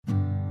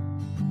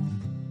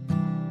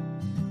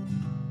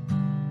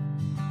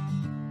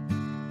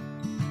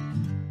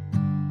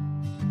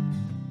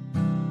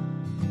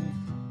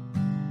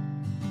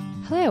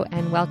Hello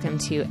and welcome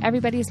to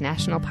Everybody's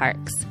National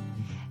Parks.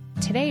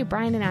 Today,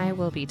 Brian and I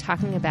will be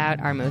talking about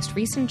our most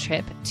recent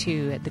trip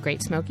to the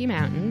Great Smoky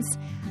Mountains.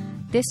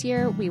 This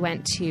year, we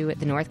went to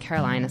the North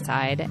Carolina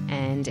side,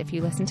 and if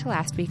you listened to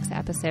last week's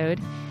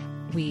episode,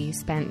 we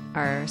spent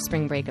our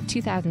spring break of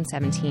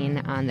 2017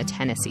 on the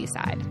Tennessee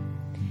side.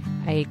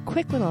 A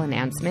quick little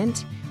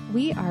announcement,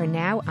 we are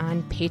now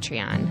on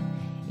Patreon.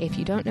 If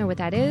you don't know what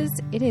that is,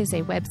 it is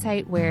a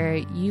website where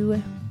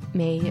you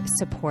may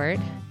support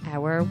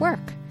our work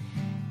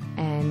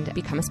and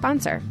become a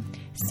sponsor.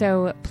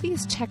 So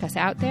please check us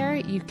out there.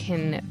 You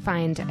can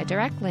find a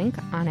direct link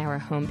on our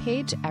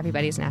homepage,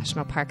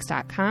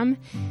 everybody'snationalparks.com,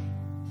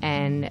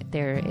 and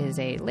there is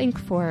a link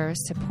for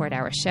support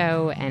our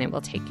show, and it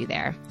will take you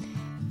there.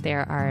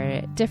 There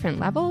are different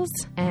levels,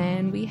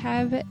 and we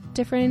have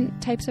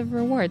different types of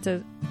rewards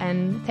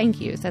and thank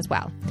yous as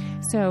well.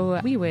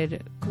 So we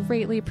would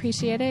greatly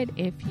appreciate it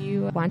if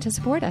you want to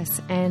support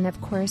us, and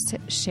of course,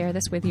 share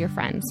this with your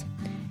friends.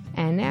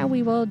 And now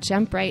we will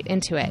jump right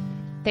into it.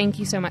 Thank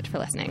you so much for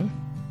listening.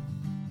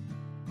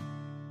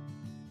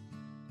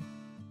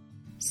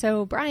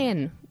 So,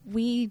 Brian,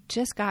 we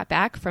just got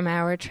back from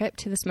our trip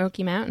to the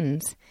Smoky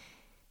Mountains.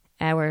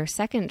 Our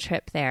second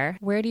trip there.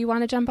 Where do you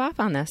want to jump off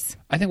on this?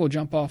 I think we'll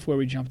jump off where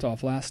we jumped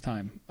off last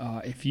time.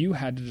 If you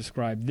had to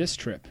describe this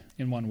trip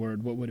in one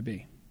word, what would it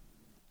be?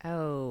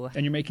 Oh.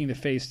 And you're making the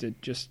face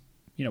that just,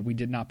 we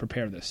did not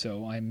prepare this,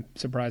 so I'm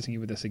surprising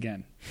you with this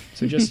again.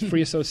 So just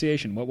free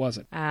association, what was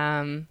it?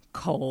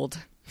 Cold.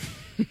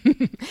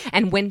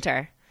 And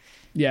winter.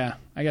 Yeah,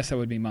 I guess that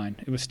would be mine.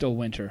 It was still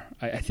winter.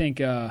 I think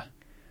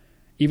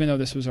even though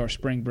this was our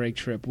spring break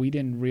trip, we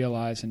didn't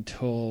realize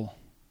until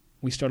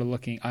we started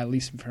looking, at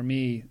least for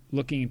me,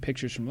 looking at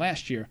pictures from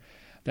last year,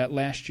 that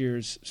last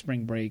year's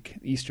spring break,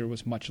 Easter,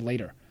 was much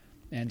later,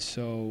 and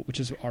so, which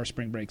is our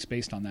spring break's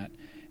based on that,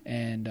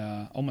 and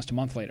almost a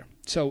month later.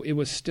 So it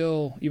was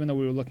still, even though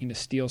we were looking to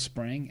steal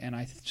spring, and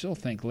I still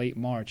think late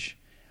March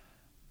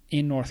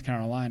in North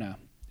Carolina,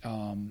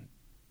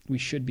 we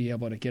should be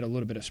able to get a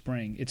little bit of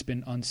spring. It's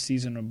been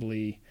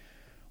unseasonably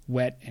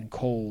wet and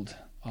cold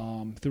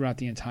throughout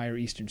the entire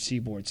eastern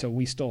seaboard, so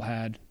we still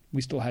had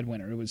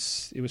winter. It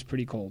was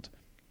pretty cold.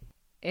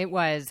 It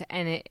was,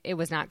 and it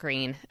was not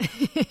green.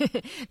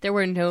 There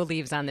were no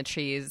leaves on the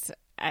trees.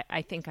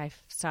 I think I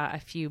saw a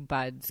few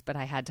buds, but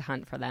I had to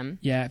hunt for them.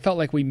 Yeah, it felt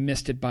like we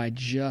missed it by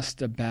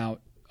just about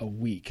a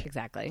week.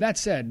 Exactly. That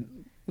said,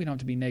 we don't have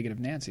to be negative,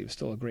 Nancy. It was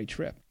still a great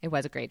trip. It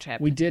was a great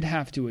trip. We did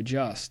have to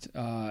adjust.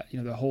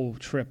 The whole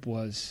trip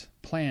was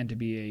planned to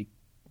be a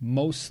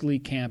mostly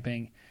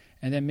camping,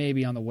 and then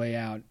maybe on the way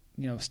out,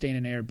 stay in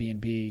an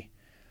Airbnb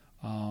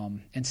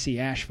and see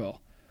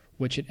Asheville,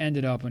 which it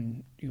ended up,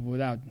 and we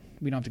don't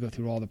have to go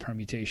through all the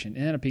permutation. It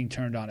ended up being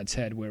turned on its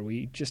head, where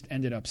we just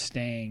ended up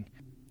staying,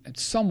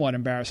 somewhat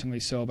embarrassingly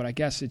so, but I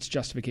guess it's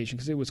justification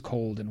because it was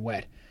cold and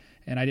wet,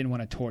 and I didn't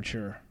want to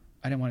torture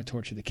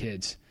the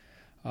kids.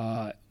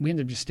 We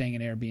ended up just staying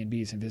in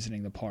Airbnbs and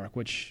visiting the park,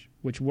 which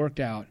worked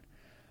out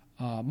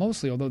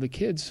mostly, although the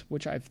kids,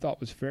 which I thought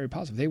was very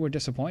positive, they were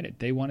disappointed.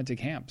 They wanted to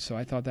camp, so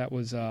I thought that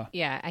was...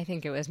 Yeah, I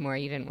think it was more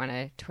you didn't want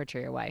to torture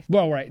your wife.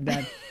 Well, right,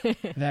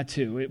 that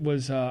too. It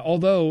was,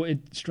 although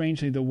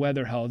strangely the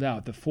weather held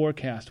out, the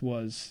forecast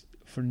was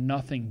for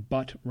nothing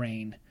but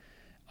rain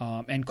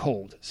and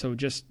cold. So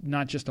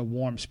not just a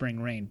warm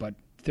spring rain, but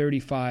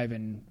 35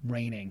 and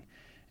raining.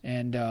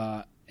 And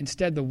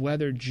instead the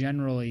weather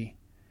generally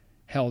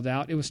held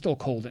out. It was still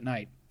cold at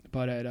night,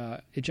 but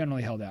it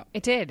generally held out.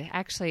 It did.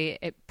 Actually,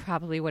 it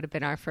probably would have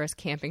been our first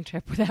camping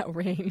trip without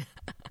rain.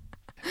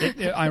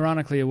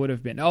 Ironically, it would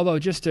have been. Although,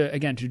 just to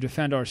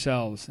defend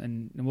ourselves,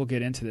 and we'll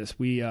get into this,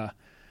 we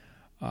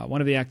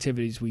one of the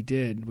activities we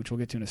did, which we'll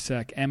get to in a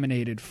sec,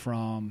 emanated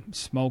from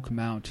Smoke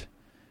Mount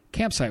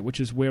campsite, which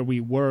is where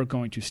we were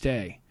going to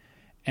stay.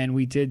 And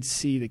we did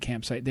see the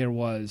campsite. There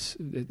was,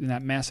 in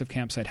that massive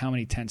campsite, how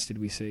many tents did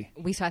we see?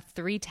 We saw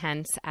 3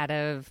 tents out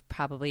of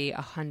probably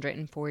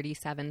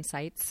 147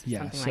 sites,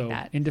 something like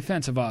that. In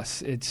defense of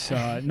us, it's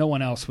no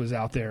one else was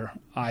out there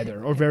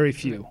either, or very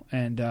few.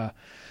 And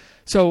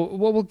so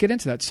we'll get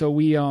into that. So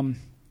we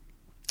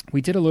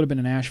did a little bit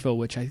in Asheville,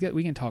 which I think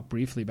we can talk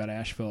briefly about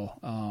Asheville.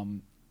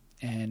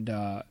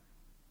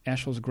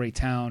 Asheville's a great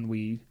town.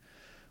 We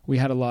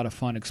had a lot of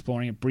fun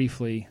exploring it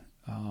briefly.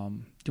 Do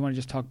you want to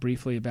just talk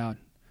briefly about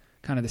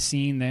kind of the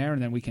scene there, and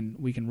then we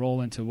can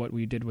roll into what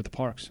we did with the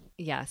parks?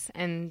 Yes,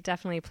 and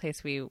definitely a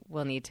place we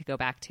will need to go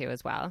back to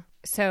as well.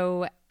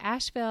 So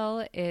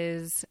Asheville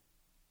is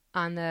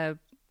on the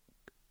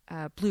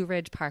Blue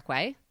Ridge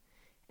Parkway,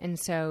 and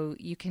so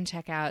you can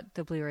check out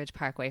the Blue Ridge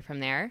Parkway from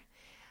there.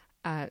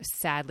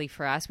 Sadly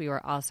for us, we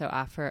were also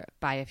off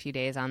by a few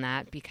days on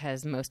that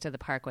because most of the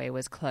parkway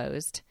was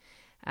closed.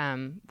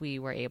 We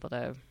were able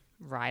to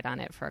ride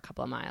on it for a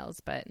couple of miles,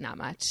 but not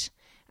much.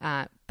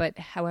 But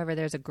however,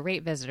 there's a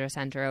great visitor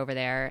center over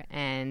there,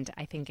 and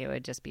I think it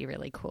would just be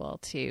really cool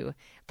to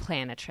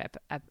plan a trip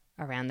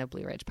around the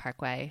Blue Ridge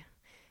Parkway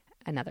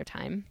another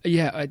time.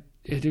 Yeah,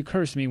 it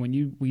occurs to me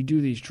when we do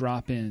these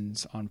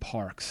drop-ins on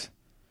parks,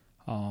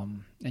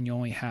 and you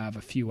only have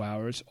a few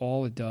hours,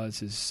 all it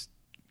does is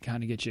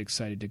kind of get you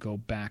excited to go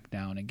back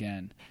down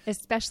again.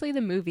 Especially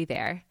the movie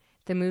there.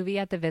 The movie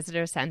at the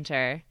visitor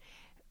center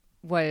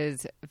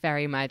was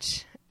very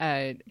much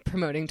a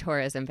promoting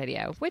tourism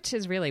video, which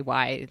is really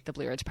why the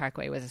Blue Ridge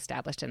Parkway was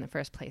established in the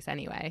first place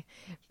anyway.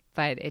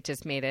 But it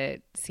just made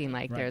it seem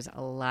like there's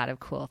a lot of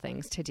cool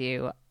things to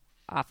do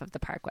off of the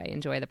parkway.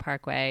 Enjoy the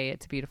parkway.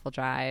 It's a beautiful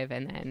drive,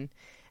 and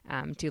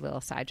then do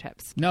little side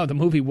trips. No, the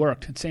movie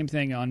worked. Same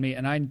thing on me.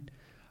 And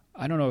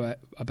I don't know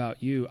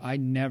about you. I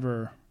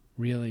never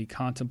really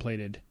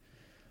contemplated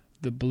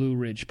the Blue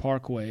Ridge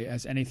Parkway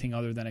as anything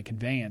other than a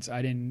conveyance.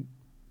 I didn't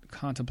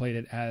contemplate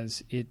it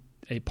as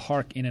a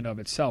park in and of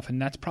itself. And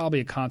that's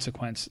probably a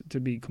consequence, to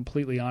be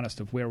completely honest,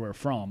 of where we're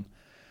from.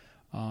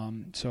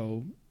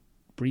 So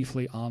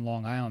briefly on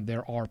Long Island,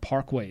 there are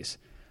parkways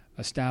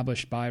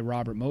established by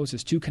Robert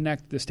Moses to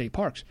connect the state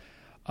parks.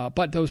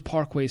 But those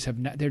parkways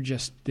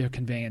they're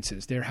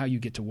conveyances. They're how you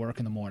get to work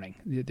in the morning.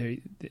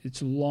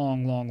 It's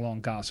long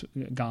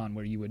gone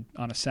where you would,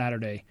 on a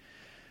Saturday,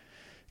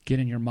 get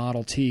in your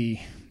Model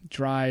T,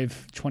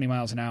 drive 20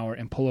 miles an hour,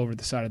 and pull over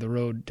the side of the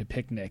road to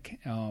picnic.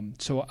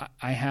 So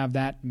I have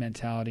that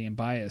mentality and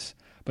bias.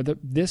 But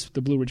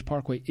the Blue Ridge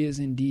Parkway is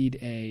indeed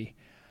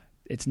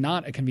it's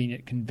not a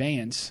convenient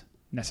conveyance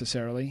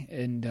necessarily,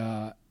 and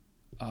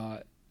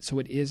so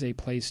it is a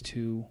place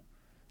to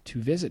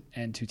visit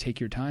and to take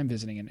your time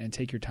visiting it, and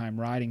take your time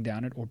riding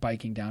down it or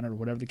biking down it or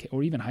whatever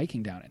or even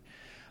hiking down it.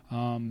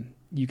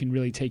 You can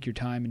really take your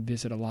time and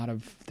visit a lot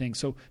of things.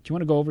 So do you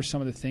want to go over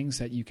some of the things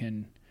that you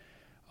can,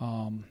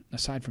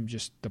 aside from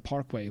just the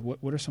parkway,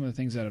 what are some of the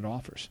things that it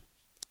offers?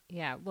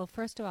 Yeah, well,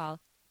 first of all,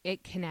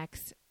 it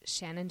connects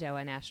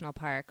Shenandoah National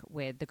Park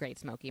with the Great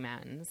Smoky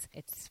Mountains.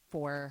 It's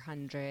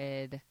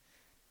 400,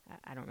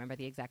 I don't remember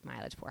the exact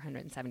mileage,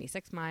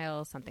 476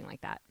 miles, something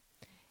like that.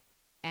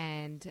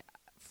 And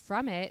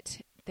from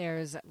it,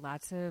 there's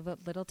lots of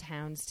little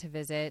towns to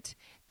visit.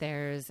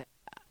 There's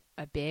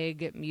a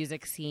big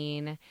music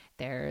scene.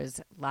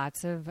 There's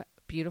lots of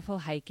beautiful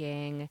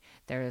hiking.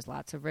 There's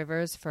lots of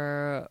rivers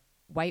for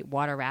white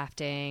water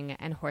rafting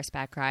and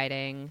horseback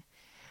riding.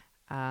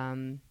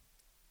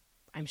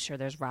 I'm sure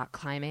there's rock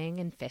climbing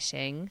and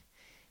fishing.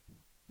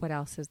 What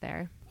else is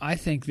there? I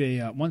think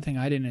one thing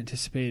I didn't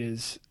anticipate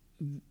is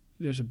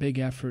there's a big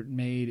effort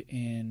made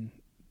in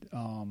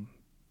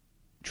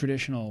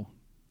traditional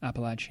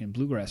Appalachian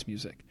bluegrass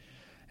music.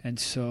 And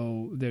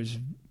so there's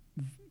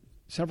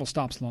several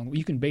stops along.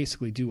 You can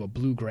basically do a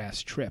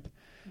bluegrass trip.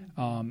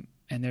 And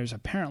there's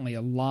apparently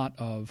a lot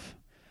of,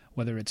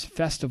 whether it's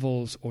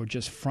festivals or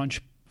just front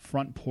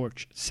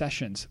porch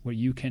sessions where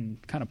you can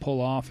kind of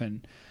pull off,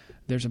 and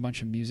there's a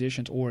bunch of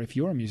musicians, or if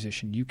you're a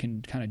musician, you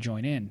can kind of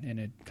join in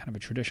a kind of a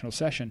traditional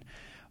session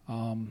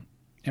and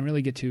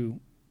really get to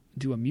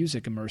do a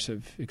music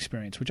immersive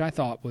experience, which I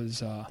thought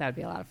was that would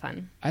be a lot of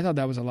fun. I thought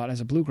that was a lot. As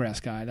a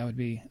bluegrass guy,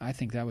 I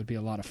think that would be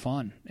a lot of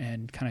fun,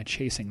 and kind of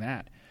chasing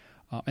that,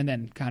 and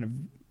then kind of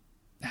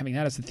having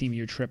that as the theme of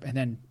your trip, and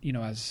then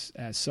as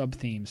sub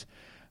themes,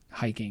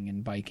 hiking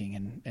and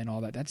biking and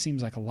all that. That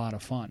seems like a lot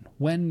of fun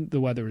when the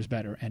weather is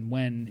better and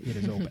when it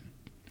is open.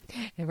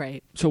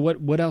 Right. So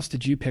what else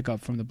did you pick up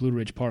from the Blue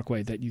Ridge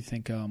Parkway that you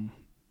think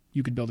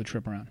you could build a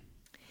trip around?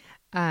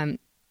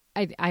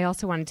 I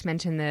also wanted to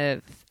mention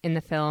in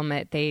the film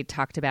that they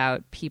talked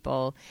about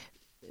people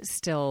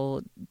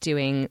still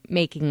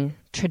making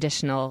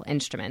traditional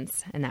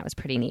instruments, and that was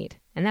pretty neat.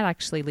 And that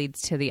actually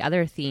leads to the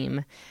other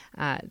theme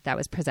that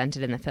was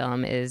presented in the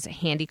film is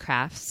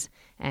handicrafts,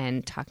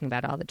 and talking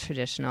about all the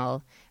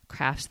traditional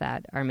crafts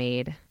that are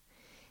made.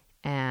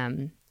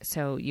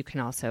 So you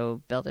can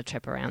also build a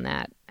trip around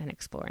that and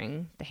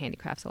exploring the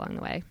handicrafts along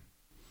the way.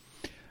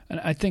 And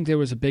I think there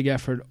was a big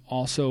effort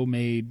also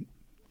made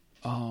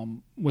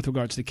with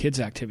regards to kids'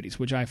 activities,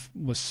 which I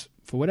was,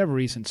 for whatever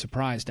reason,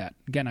 surprised at.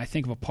 Again, I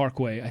think of a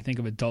parkway, I think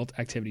of adult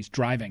activities,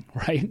 driving,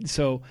 right?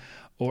 So,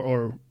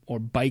 or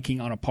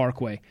biking on a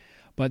parkway.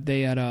 But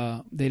they had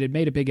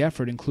made a big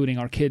effort, including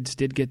our kids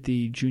did get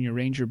the Junior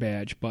Ranger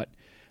badge, but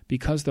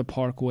because the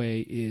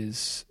parkway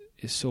is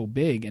so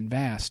big and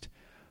vast,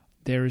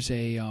 there's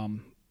a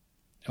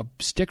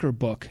sticker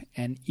book,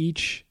 and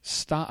each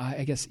stop,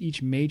 I guess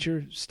each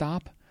major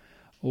stop,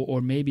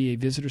 or maybe a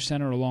visitor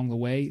center along the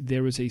way,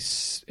 there was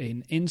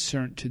an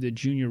insert to the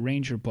Junior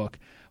Ranger book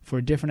for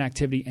a different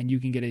activity, and you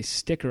can get a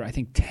sticker, I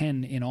think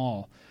 10 in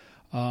all,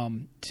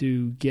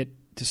 to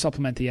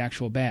supplement the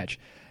actual badge.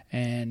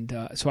 And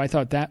so I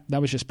thought that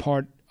was just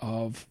part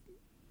of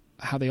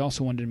how they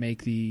also wanted to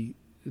make the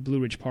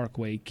Blue Ridge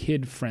Parkway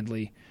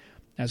kid-friendly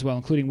as well,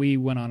 including we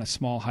went on a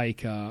small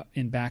hike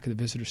in back of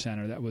the visitor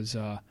center that was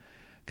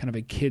kind of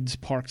a kids'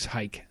 parks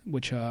hike,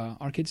 which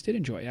our kids did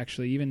enjoy,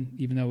 actually,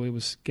 even though it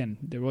was, again,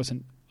 there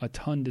wasn't a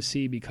ton to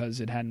see because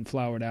it hadn't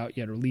flowered out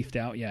yet or leafed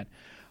out yet.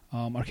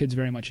 Our kids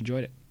very much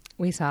enjoyed it.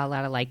 We saw a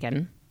lot of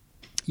lichen.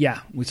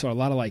 Yeah, we saw a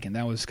lot of lichen.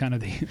 That was kind of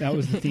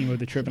the theme of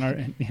the trip,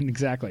 and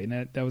exactly,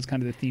 and that was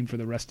kind of the theme for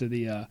the rest of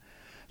the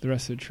the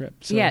rest of the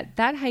trip. So. Yeah,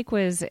 that hike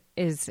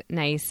is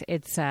nice.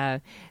 It's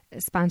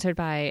sponsored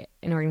by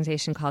an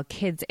organization called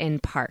Kids in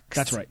Parks.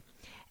 That's right.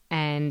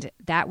 And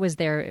that was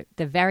the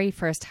very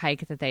first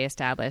hike that they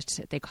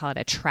established. They call it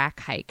a track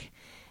hike.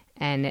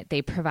 And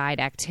they provide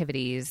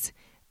activities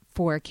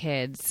for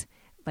kids,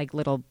 like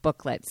little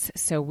booklets.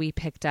 So we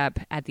picked up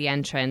at the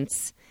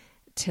entrance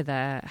to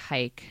the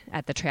hike,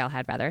 at the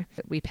trailhead rather,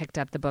 we picked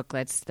up the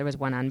booklets. There was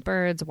one on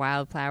birds,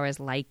 wildflowers,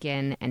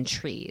 lichen, and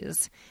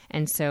trees.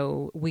 And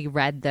so we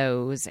read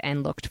those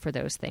and looked for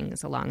those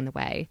things along the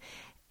way.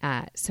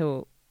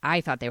 So I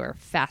thought they were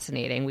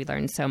fascinating. We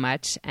learned so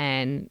much.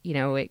 And,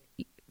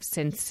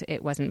 since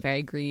it wasn't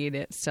very green,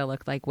 it still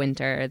looked like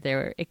winter.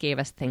 It gave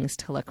us things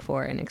to look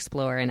for and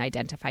explore and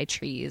identify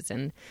trees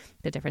and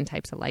the different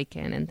types of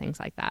lichen and things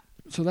like that.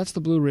 So that's the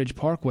Blue Ridge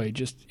Parkway,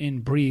 just in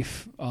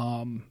brief.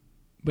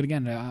 But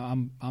again,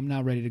 I'm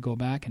now ready to go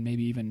back and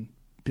maybe even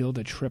build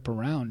a trip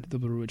around the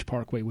Blue Ridge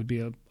Parkway. Would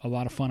be a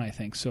lot of fun, I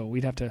think. So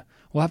we'll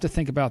have to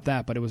think about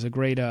that. But it was a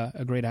great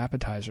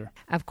appetizer.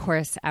 Of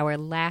course, our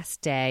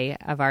last day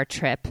of our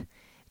trip,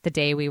 the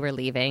day we were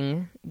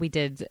leaving, we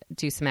did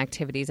do some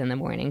activities in the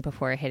morning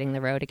before hitting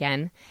the road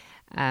again.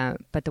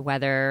 But the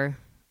weather,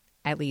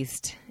 at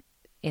least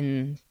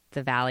in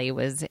the valley,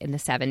 was in the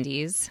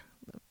 70s,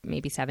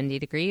 maybe 70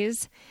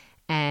 degrees.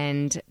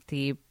 And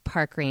the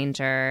park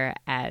ranger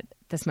at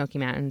the Smoky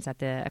Mountains at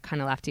the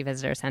Akanalafti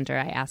Visitor Center,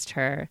 I asked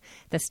her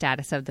the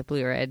status of the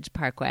Blue Ridge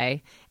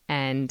Parkway,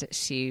 and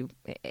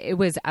it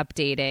was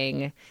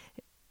updating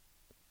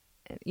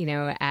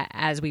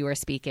as we were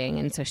speaking.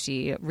 And so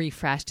she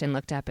refreshed and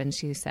looked up and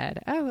she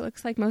said, "Oh, it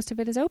looks like most of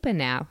it is open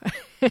now."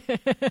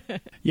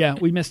 Yeah,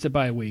 we missed it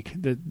by a week.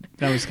 That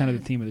was kind of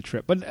the theme of the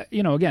trip. But,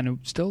 again,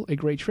 still a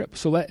great trip.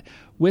 So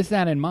with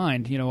that in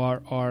mind,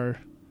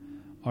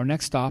 our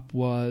next stop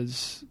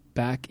was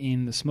back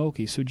in the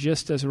Smokies. So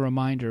just as a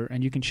reminder,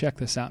 and you can check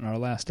this out in our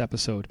last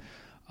episode,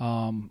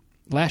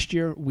 last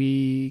year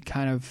we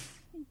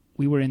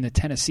were in the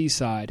Tennessee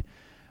side,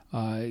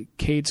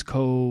 Cades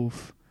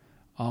Cove,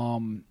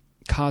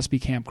 Cosby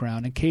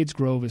Campground, and Cades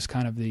Grove is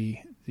kind of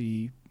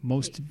the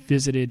most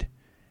visited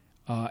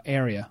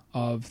area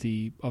of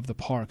the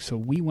park. So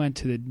we went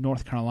to the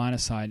North Carolina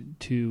side,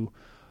 to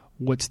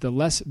what's the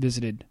less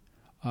visited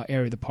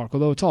area of the park,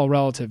 although it's all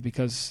relative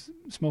because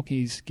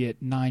Smokies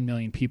get 9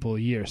 million people a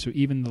year. So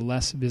even the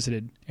less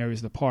visited areas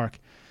of the park,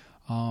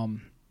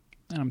 and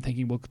I'm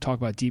thinking we'll talk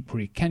about Deep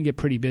Creek, can get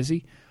pretty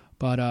busy,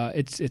 but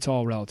it's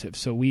all relative.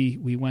 So we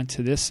went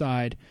to this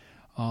side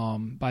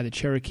by the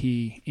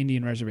Cherokee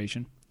Indian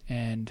Reservation.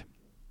 And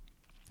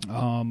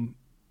do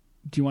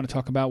you want to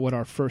talk about what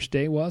our first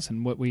day was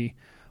and what we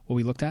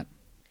looked at?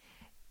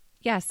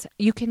 Yes,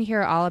 you can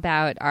hear all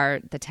about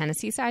the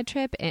Tennessee side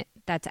trip.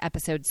 That's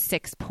episode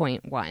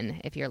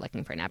 6.1 if you're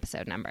looking for an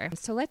episode number.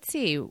 So let's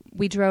see.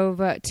 We drove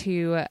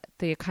to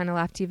the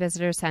Akanalafti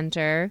Visitor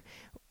Center.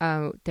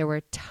 There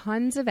were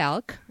tons of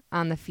elk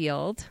on the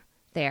field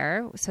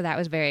there, so that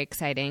was very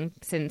exciting.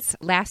 Since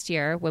last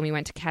year when we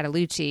went to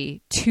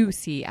Cataloochee to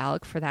see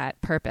elk for that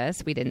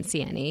purpose, we didn't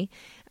see any.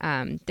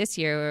 This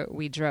year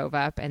we drove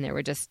up and there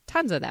were just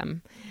tons of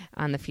them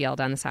on the field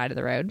on the side of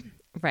the road,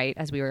 right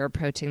as we were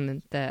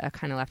approaching the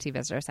Akanalafti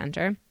Visitor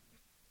Center.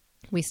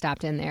 We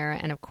stopped in there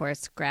and, of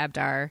course, grabbed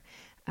our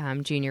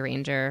Junior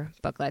Ranger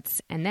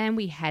booklets. And then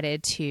we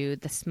headed to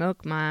the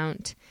Smoke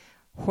Mount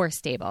Horse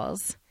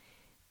Stables.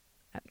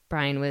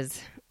 Brian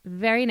was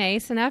very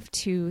nice enough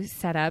to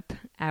set up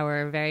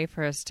our very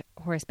first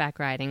horseback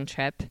riding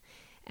trip.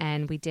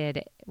 And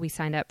we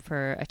signed up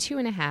for a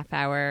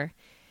 2.5-hour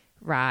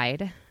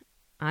ride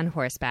on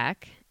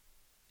horseback,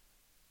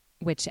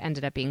 which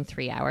ended up being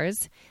 3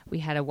 hours. We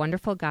had a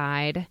wonderful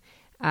guide.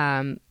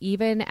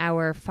 Even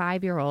our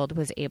 5-year-old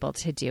was able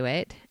to do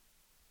it.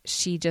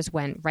 She just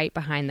went right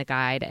behind the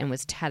guide and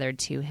was tethered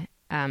to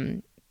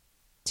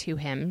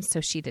him, so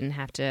she didn't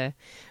have to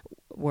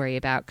worry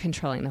about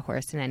controlling the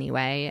horse in any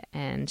way,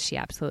 and she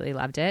absolutely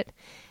loved it.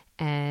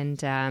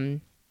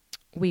 And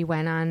we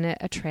went on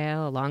a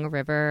trail along a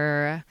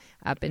river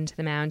up into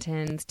the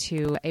mountains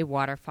to a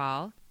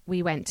waterfall.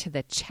 We went to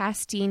the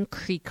Chastine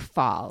Creek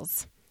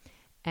Falls,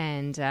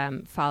 and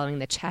following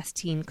the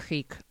Chastine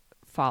Creek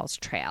Falls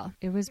Trail.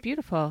 It was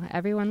beautiful.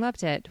 Everyone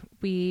loved it.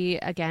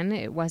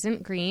 It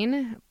wasn't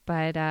green,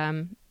 but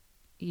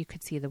you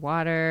could see the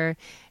water.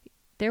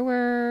 There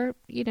were,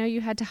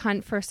 you had to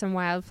hunt for some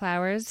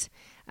wildflowers,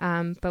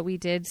 but we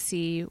did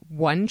see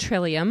one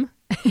trillium.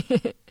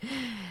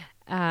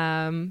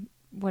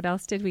 What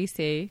else did we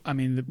see? I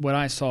mean, what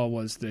I saw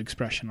was the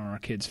expression on our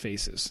kids'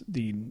 faces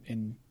the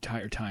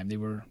entire time. They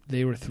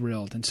were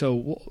thrilled. And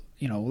so,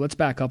 let's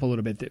back up a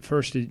little bit.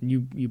 First,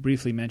 you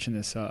briefly mentioned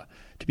this. To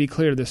be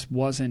clear, this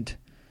wasn't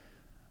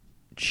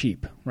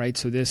cheap, right?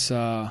 So this,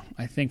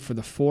 I think for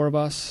the four of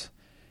us,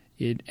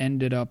 it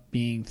ended up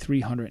being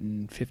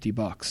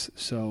 $350.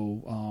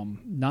 So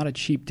not a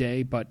cheap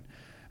day, but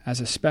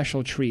as a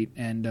special treat.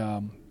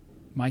 And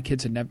my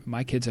kids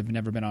have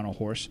never been on a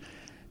horse.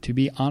 to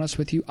be honest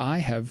with you, I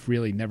have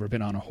really never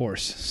been on a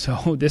horse.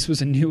 So this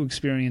was a new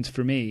experience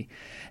for me.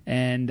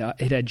 And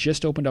it had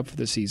just opened up for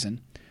the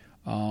season.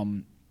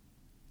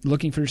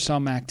 Looking for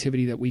some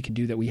activity that we could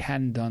do that we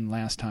hadn't done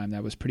last time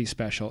that was pretty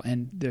special.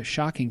 And the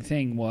shocking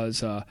thing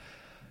was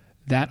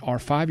that our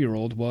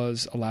 5-year-old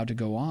was allowed to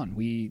go on.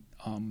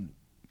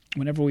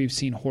 Whenever we've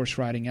seen horse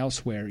riding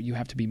elsewhere, you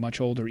have to be much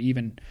older,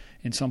 even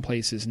in some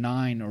places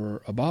 9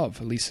 or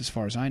above, at least as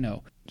far as I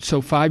know.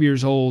 So 5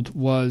 years old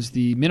was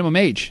the minimum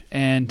age,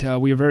 and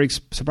we were very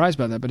surprised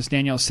by that. But as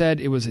Danielle said,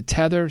 it was a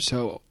tether,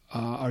 so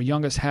our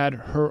youngest had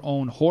her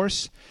own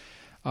horse.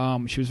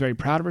 She was very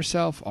proud of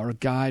herself. Our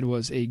guide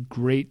was a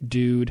great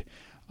dude.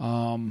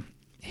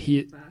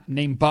 He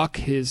named Buck.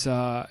 He was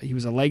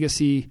a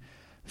legacy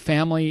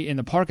family in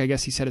the park. I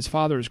guess he said his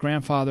father, his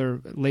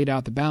grandfather laid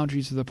out the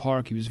boundaries of the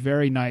park. He was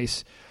very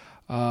nice,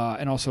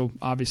 and also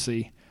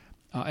obviously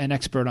an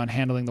expert on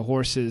handling the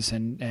horses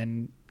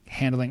and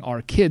handling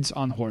our kids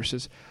on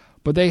horses.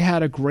 But they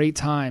had a great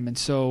time, and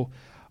so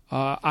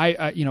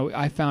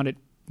I found it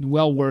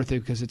well worth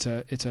it because it's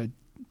a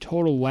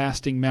total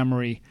lasting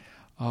memory.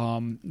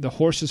 The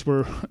horses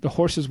were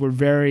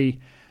very.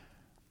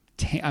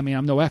 I mean,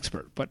 I'm no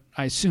expert, but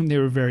I assume they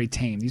were very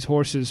tame. These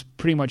horses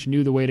pretty much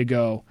knew the way to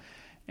go.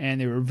 And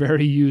they were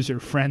very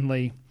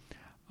user-friendly.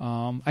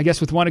 I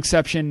guess with one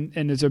exception,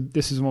 and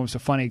this is almost a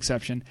funny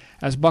exception.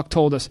 As Buck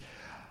told us,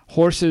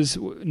 horses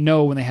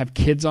know when they have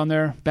kids on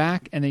their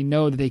back, and they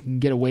know that they can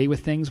get away with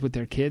things with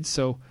their kids.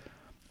 So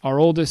our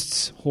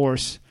oldest's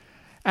horse,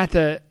 on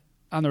the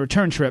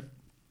return trip,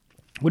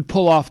 would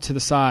pull off to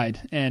the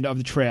side end of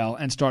the trail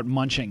and start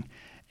munching.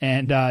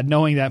 And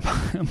knowing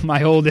that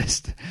my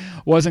oldest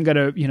wasn't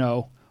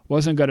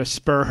gonna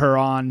spur her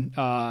on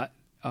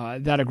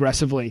that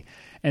aggressively.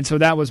 And so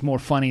that was more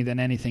funny than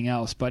anything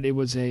else. But it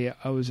was a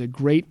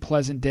great,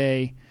 pleasant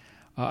day,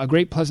 a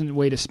great, pleasant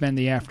way to spend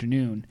the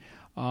afternoon.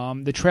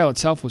 The trail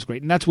itself was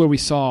great. And that's where we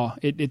saw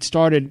it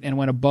started and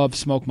went above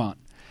Smokemont.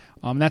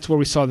 That's where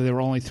we saw that there were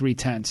only 3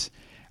 tents.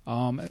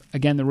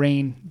 Again, the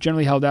rain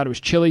generally held out. It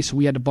was chilly, so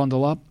we had to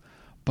bundle up.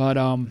 But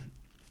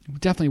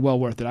definitely well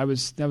worth it. That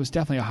was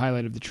definitely a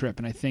highlight of the trip.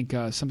 And I think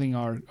something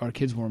our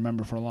kids will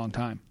remember for a long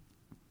time.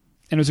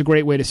 And it was a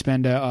great way to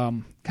spend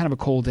kind of a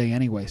cold day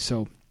anyway.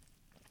 So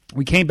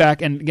we came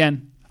back, and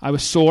again, I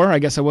was sore. I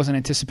guess I wasn't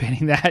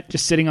anticipating that,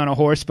 just sitting on a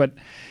horse, but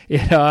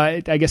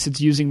I guess it's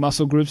using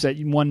muscle groups that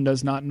one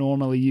does not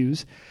normally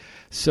use.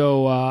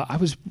 So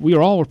we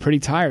were pretty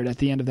tired at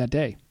the end of that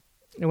day.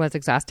 It was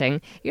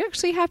exhausting. You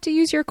actually have to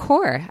use your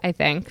core, I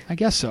think. I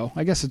guess so.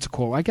 I guess it's a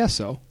core. I guess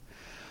so.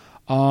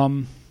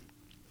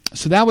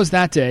 So that was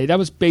that day. That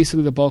was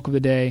basically the bulk of the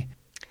day.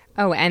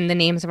 Oh, and the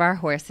names of our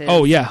horses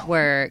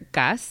were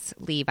Gus,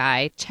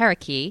 Levi,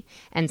 Cherokee,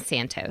 and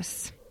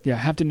Santos. Yeah, I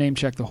have to name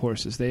check the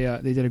horses. They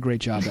did a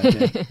great job that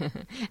day.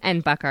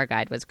 And Buck, our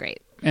guide, was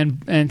great.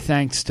 And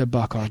thanks to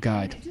Buck, our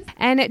guide.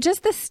 And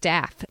just the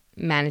staff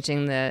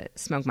managing the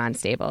Smokemont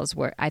stables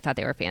I thought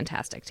they were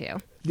fantastic too.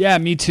 Yeah,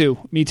 me too.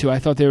 I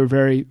thought they were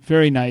very,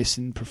 very nice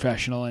and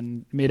professional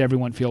and made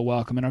everyone feel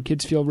welcome, and our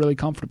kids feel really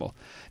comfortable.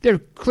 They're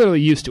clearly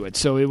used to it,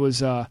 so it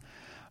was a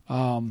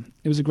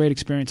great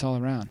experience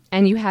all around.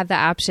 And you have the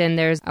option.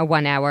 There's a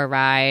 1-hour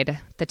ride,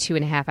 the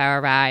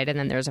 2.5-hour ride, and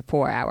then there's a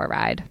 4-hour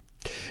ride.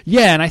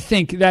 Yeah, and I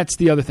think that's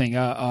the other thing.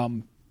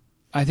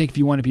 I think if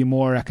you want to be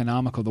more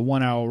economical, the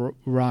 1-hour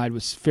ride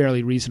was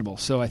fairly reasonable.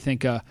 So I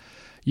think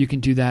you can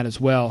do that as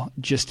well,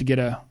 just to get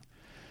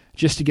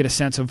a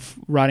sense of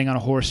riding on a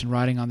horse and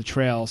riding on the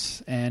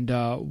trails, and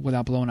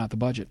without blowing out the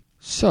budget.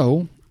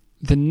 So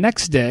the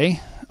next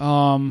day,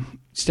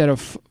 instead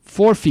of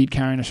 4 feet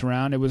carrying us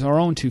around, it was our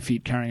own 2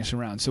 feet carrying us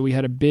around. So we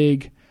had a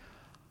big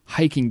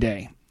hiking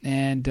day,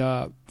 and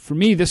for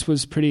me, this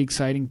was pretty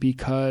exciting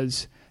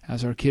because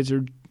as our kids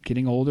are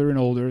getting older and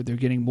older, they're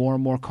getting more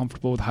and more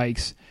comfortable with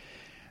hikes.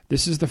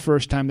 This is the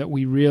first time that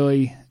we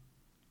really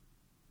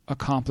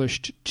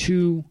accomplished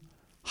 2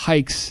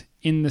 hikes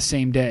in the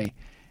same day,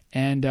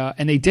 and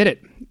they did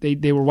it.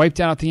 They were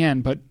wiped out at the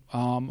end, but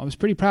I was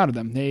pretty proud of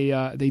them.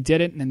 They did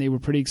it, and they were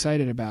pretty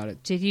excited about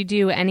it. Did you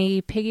do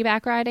any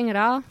piggyback riding at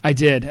all? I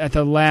did at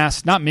the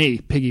last. Not me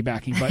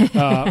piggybacking,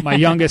 but my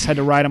youngest had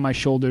to ride on my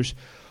shoulders.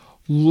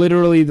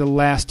 Literally the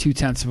last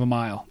 0.2 of a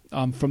mile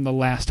from the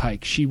last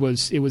hike. It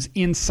was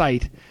in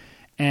sight,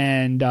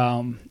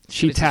 and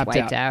she tapped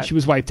out. She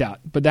was wiped out,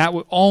 but that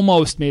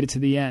almost made it to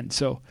the end.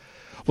 So,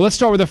 well, let's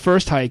start with the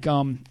first hike.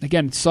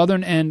 Again,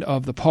 southern end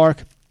of the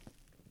park.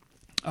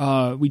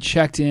 We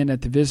checked in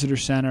at the visitor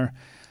center,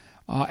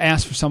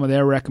 asked for some of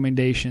their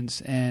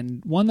recommendations,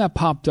 and one that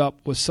popped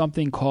up was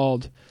something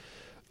called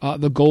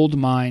the Gold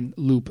Mine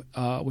Loop,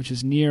 which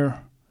is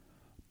near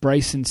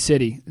Bryson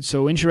City.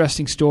 So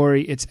interesting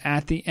story. It's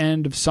at the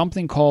end of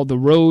something called the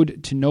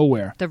Road to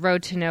Nowhere. The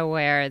Road to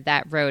Nowhere,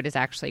 that road is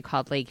actually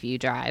called Lakeview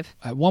Drive.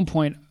 At one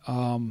point,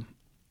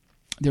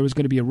 there was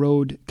going to be a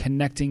road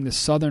connecting the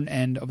southern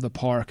end of the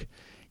park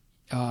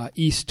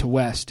east to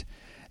west.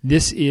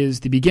 This is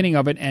the beginning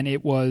of it, and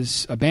it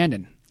was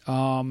abandoned.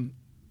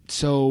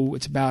 So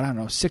it's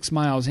about, 6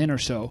 miles in or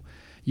so.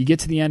 You get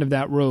to the end of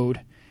that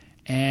road,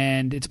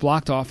 and it's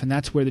blocked off, and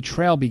that's where the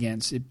trail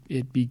begins.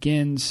 It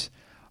begins.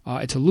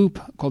 It's a loop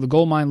called the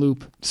Gold Mine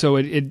Loop. So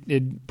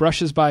it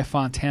brushes by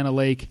Fontana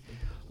Lake,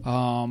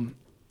 and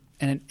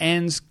it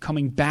ends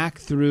coming back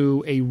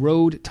through a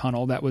road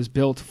tunnel that was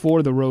built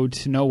for the road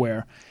to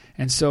nowhere.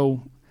 And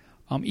so,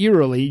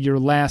 eerily, your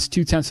last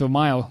 0.2 of a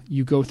mile,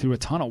 you go through a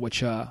tunnel,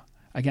 which,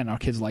 again, our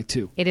kids like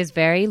too. It is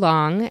very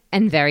long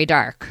and very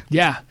dark.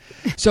 Yeah.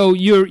 So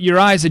your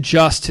eyes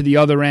adjust to the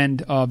other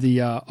end of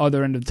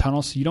the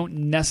tunnel, so you don't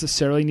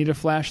necessarily need a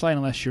flashlight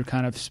unless you're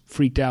kind of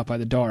freaked out by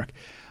the dark.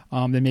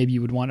 Then maybe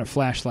you would want a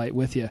flashlight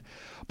with you.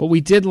 But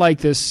we did like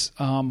this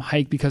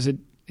hike because it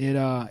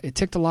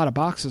ticked a lot of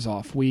boxes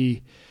off.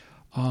 We,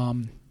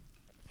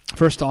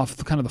 first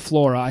off, kind of the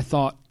flora. I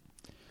thought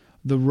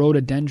the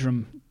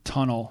rhododendron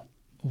tunnel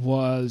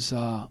was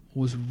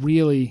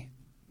really,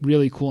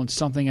 really cool and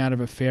something out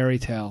of a fairy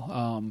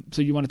tale.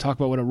 So you want to talk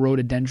about what a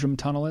rhododendron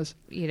tunnel is?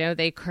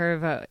 They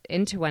curve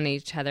into one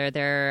each other.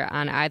 They're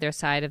on either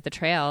side of the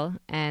trail,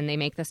 and they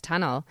make this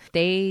tunnel.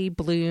 They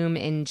bloom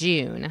in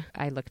June.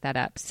 I looked that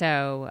up.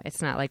 So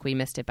it's not like we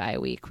missed it by a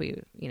week.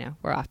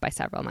 We're off by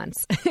several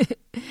months.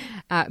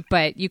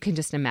 But you can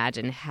just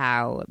imagine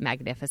how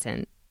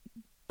magnificent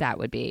that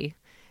would be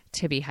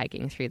to be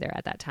hiking through there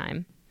at that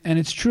time. And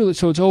it's truly,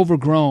 so it's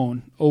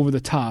overgrown over the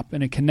top,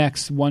 and it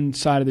connects one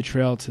side of the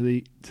trail to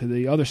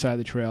the other side of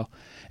the trail,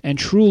 and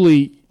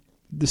truly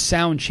the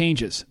sound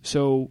changes.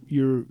 So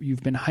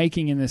you've been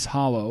hiking in this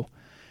hollow,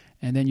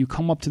 and then you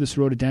come up to this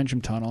rhododendron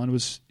tunnel, and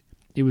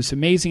it was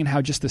amazing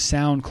how just the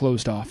sound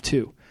closed off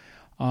too.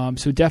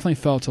 So it definitely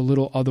felt a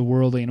little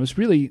otherworldly,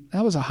 and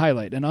that was a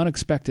highlight, an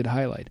unexpected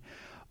highlight.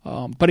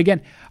 But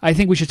again, I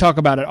think we should talk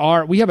about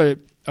it. We have a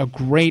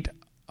great.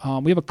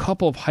 We have a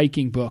couple of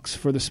hiking books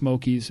for the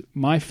Smokies.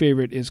 My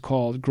favorite is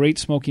called Great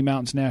Smoky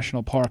Mountains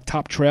National Park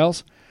Top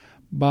Trails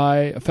by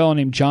a fellow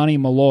named Johnny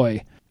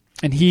Malloy.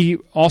 And he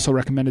also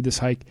recommended this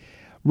hike,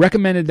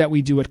 recommended that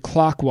we do it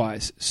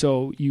clockwise.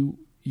 So you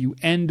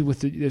end with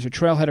there's a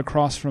trailhead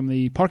across from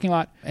the parking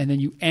lot, and then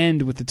you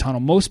end with the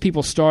tunnel. Most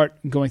people start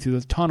going through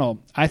the tunnel.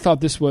 I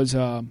thought this was,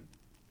 I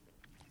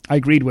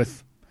agreed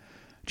with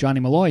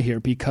Johnny Malloy here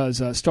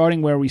because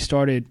starting where we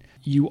started,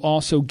 you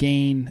also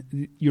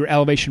gain your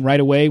elevation right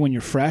away when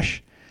you're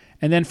fresh.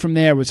 And then from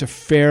there was a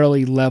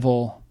fairly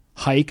level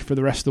hike for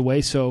the rest of the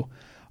way. So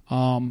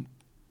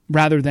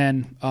rather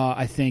than,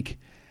 I think,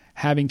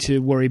 having to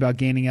worry about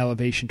gaining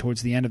elevation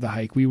towards the end of the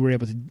hike, we were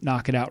able to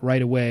knock it out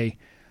right away,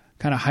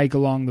 kind of hike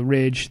along the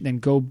ridge, then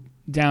go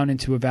down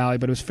into a valley,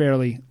 but it was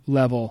fairly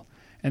level,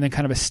 and then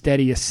kind of a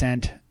steady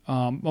ascent,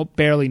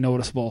 barely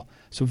noticeable.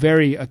 So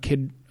very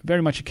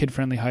much a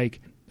kid-friendly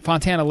hike.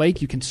 Fontana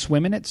Lake, you can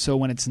swim in it, so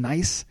when it's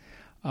nice,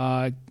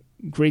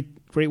 great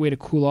way to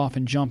cool off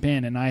and jump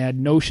in. And I had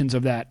notions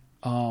of that,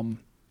 but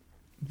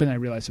then I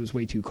realized it was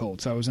way too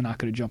cold, so I was not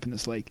going to jump in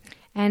this lake.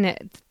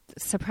 And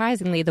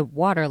surprisingly, the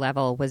water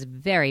level was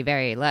very,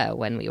 very low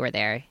when we were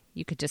there.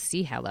 You could just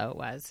see how low it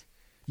was.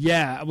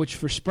 Yeah, which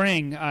for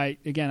spring, I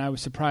was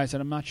surprised,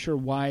 and I'm not sure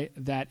why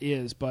that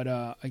is, but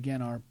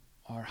again,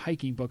 our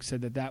hiking book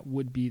said that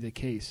would be the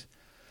case.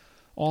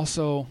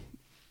 Also,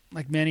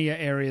 like many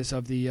areas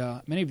of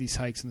many of these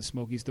hikes in the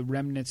Smokies, the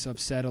remnants of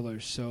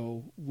settlers.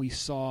 So we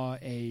saw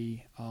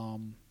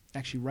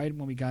actually right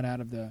when we got out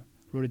of the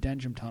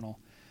rhododendron tunnel,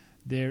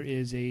 there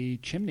is a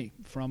chimney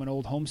from an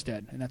old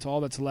homestead, and that's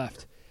all that's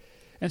left.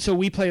 And so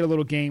we played a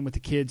little game with the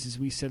kids as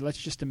we said, let's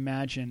just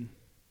imagine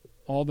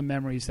all the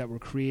memories that were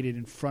created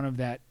in front of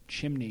that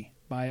chimney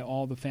by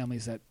all the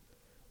families that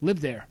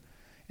lived there.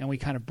 And we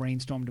kind of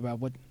brainstormed about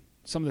what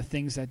some of the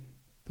things that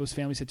those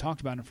families had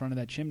talked about in front of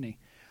that chimney.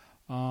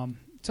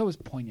 So it was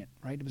poignant,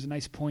 right? It was a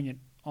nice poignant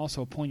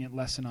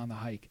lesson on the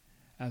hike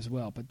as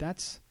well. But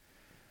that's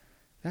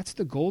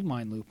the Gold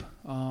Mine Loop.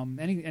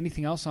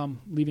 Anything else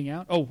I'm leaving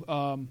out? It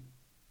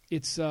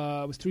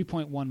was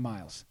 3.1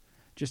 miles,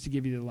 just to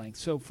give you the length.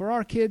 So for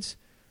our kids,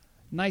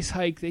 nice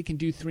hike. They can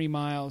do 3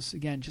 miles.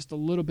 Again, just a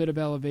little bit of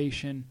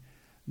elevation,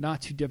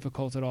 not too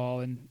difficult at all.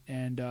 And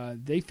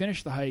they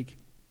finished the hike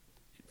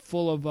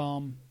full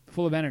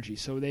of energy.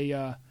 So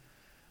they.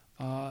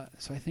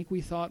 So I think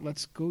we thought,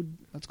 let's go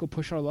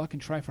push our luck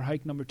and try for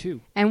hike number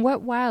 2. And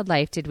what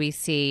wildlife did we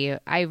see?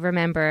 I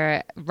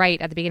remember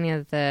right at the beginning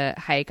of the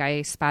hike,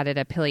 I spotted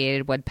a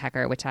pileated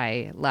woodpecker, which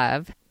I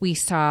love. We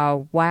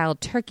saw wild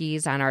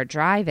turkeys on our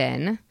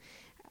drive-in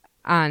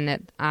on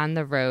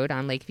the road,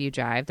 on Lakeview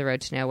Drive, the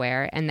road to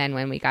nowhere. And then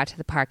when we got to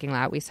the parking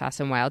lot, we saw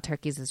some wild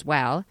turkeys as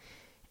well.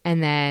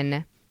 And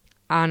then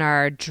on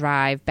our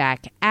drive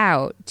back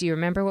out, do you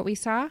remember what we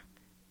saw?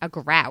 A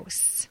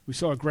grouse. We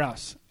saw a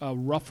grouse, a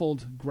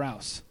ruffled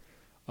grouse.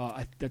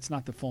 That's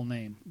not the full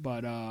name,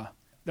 but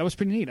that was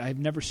pretty neat. I've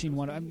never seen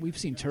one. We've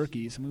seen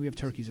turkeys. I mean, we have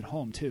turkeys at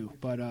home too,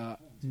 but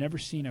never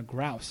seen a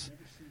grouse.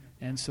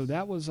 And so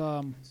that was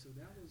all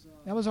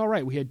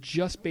right. We had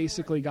just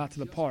basically got to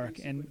the park,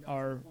 and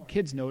our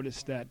kids noted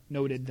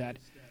that,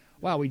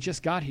 wow, we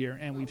just got here,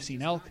 and we've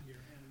seen elk,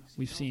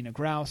 we've seen a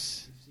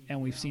grouse, and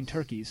we've seen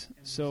turkeys.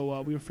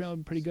 So we were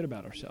feeling pretty good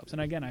about ourselves.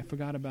 And again, I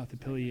forgot about the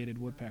pileated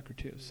woodpecker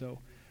too. So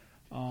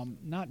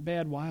not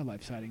bad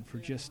wildlife sighting for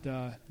just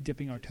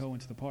dipping our toe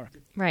into the park.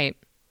 Right.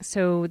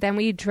 So then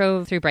we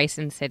drove through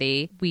Bryson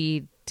City.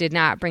 We did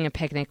not bring a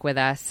picnic with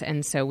us,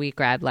 and so we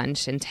grabbed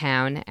lunch in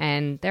town.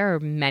 And there are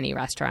many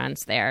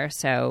restaurants there,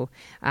 so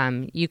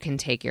you can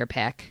take your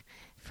pick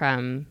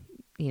from,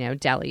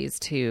 delis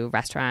to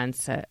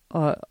restaurants,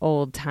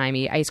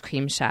 old-timey ice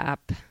cream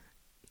shop,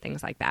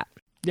 things like that.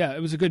 Yeah,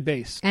 it was a good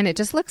base. And it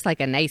just looks like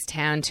a nice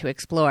town to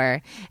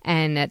explore.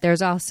 And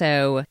there's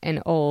also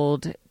an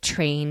old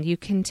train you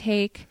can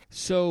take.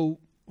 So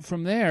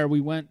from there, we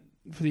went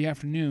for the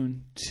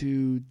afternoon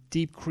to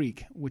Deep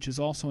Creek, which is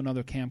also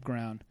another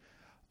campground.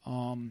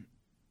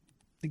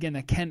 Again,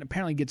 that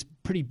apparently gets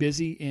pretty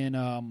busy in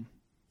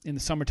the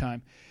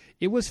summertime.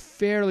 It was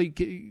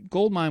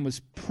Goldmine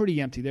was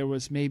pretty empty. There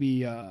was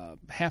maybe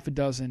half a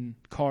dozen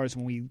cars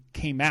when we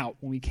came out.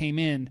 When we came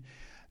in,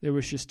 there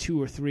was just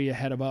 2 or 3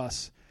 ahead of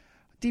us.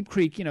 Deep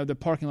Creek, the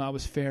parking lot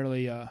was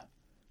fairly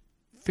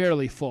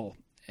full,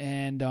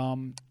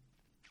 and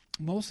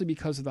mostly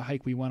because of the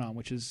hike we went on,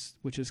 which is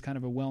kind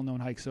of a well-known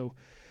hike. So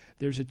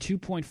there's a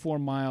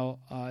 2.4 mile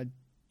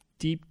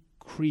Deep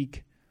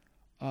Creek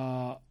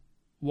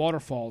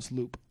waterfalls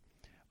loop.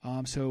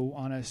 So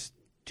on a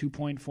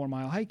 2.4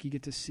 mile hike, you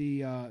get to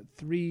see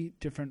 3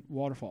 different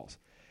waterfalls.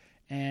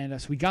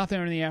 And so we got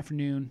there in the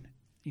afternoon.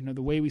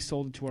 The way we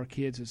sold it to our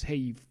kids is,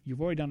 hey,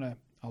 you've already done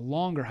a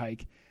longer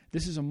hike.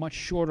 This is a much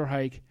shorter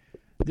hike.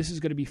 This is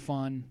going to be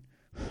fun.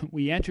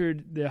 We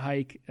entered the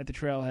hike at the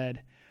trailhead,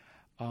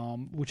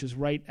 which is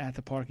right at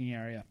the parking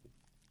area,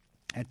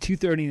 at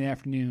 2:30 in the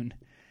afternoon.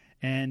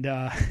 And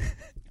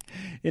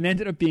it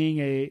ended up being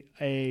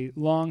a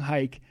long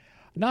hike,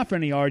 not for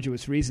any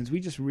arduous reasons.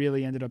 We just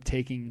really ended up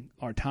taking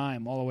our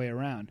time all the way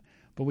around.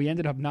 But we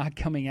ended up not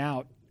coming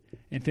out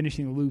and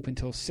finishing the loop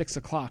until 6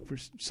 o'clock for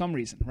some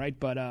reason, right?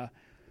 But I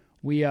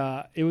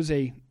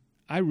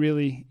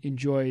really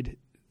enjoyed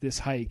this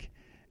hike,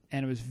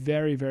 and it was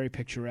very, very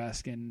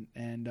picturesque, and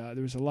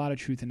there was a lot of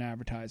truth in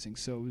advertising.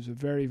 So it was a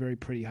very, very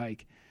pretty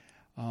hike.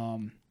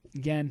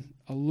 Again,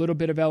 a little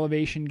bit of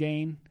elevation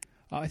gain.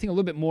 I think a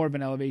little bit more of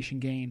an elevation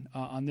gain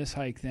on this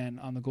hike than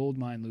on the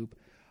Goldmine Loop.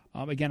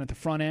 Again, at the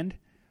front end.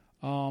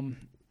 And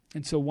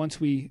so once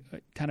we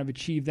kind of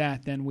achieved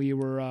that, then we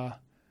were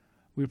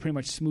pretty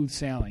much smooth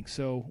sailing.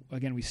 So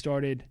again, we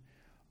started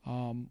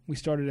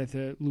at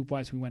the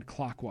loop-wise. We went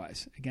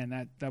clockwise.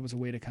 Again, that was a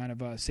way to kind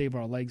of save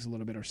our legs a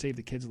little bit, or save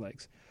the kids'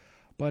 legs.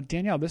 But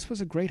Danielle, this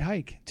was a great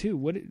hike too.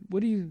 What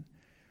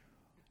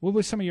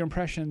were some of your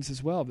impressions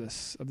as well of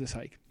this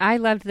hike? I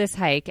loved this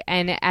hike,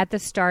 and at the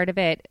start of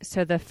it,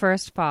 so the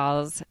first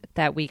falls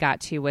that we got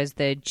to was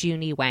the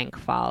Junie Wank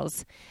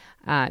Falls.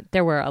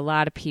 There were a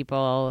lot of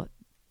people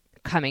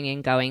coming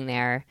and going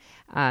there.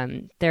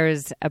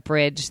 There's a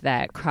bridge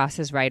that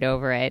crosses right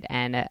over it,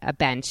 and a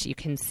bench you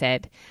can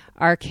sit.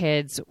 Our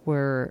kids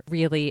were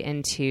really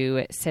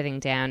into sitting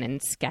down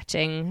and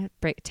sketching,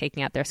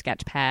 taking out their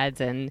sketch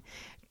pads and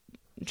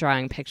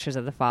drawing pictures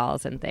of the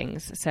falls and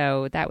things.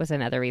 So that was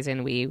another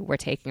reason we were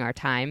taking our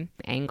time.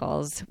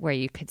 Angles where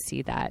you could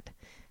see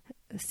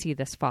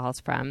this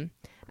falls from.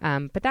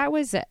 But that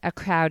was a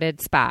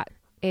crowded spot.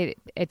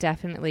 It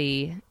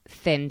definitely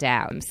thinned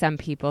out. Some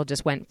people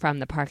just went from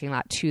the parking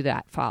lot to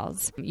that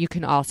falls. You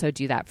can also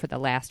do that for the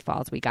last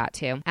falls we got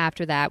to.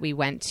 After that, we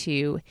went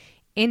to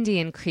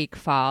Indian Creek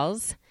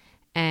Falls,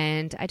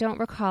 and I don't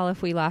recall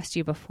if we lost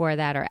you before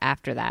that or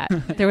after that.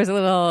 There was a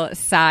little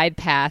side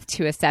path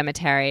to a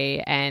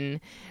cemetery, and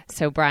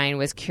so Brian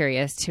was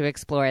curious to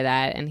explore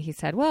that, and he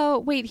said,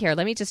 well, wait here,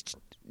 let me just,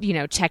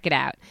 check it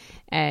out.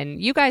 And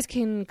you guys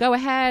can go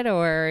ahead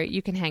or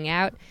you can hang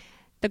out.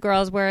 The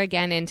girls were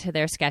again into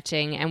their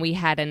sketching, and we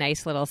had a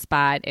nice little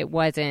spot. It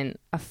wasn't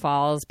a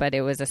falls, but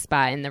it was a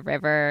spot in the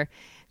river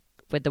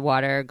with the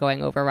water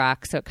going over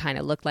rocks, so it kind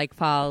of looked like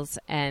falls,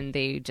 and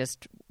they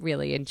just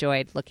really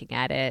enjoyed looking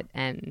at it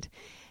and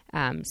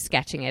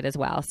sketching it as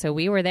well. So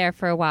we were there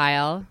for a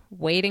while,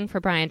 waiting for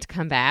Brian to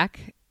come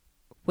back,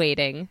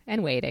 waiting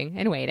and waiting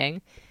and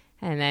waiting.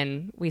 And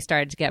then we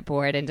started to get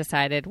bored and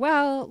decided,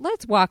 well,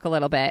 let's walk a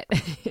little bit.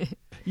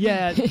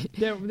 Yeah,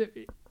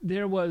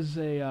 there was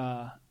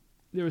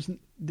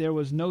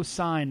no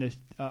sign,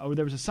 or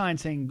there was a sign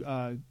saying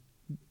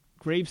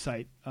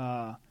gravesite.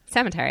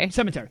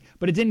 Cemetery.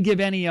 But it didn't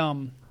give any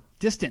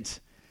distance.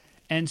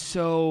 And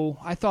so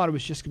I thought it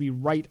was just going to be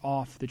right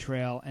off the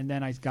trail, and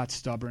then I got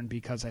stubborn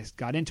because I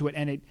got into it,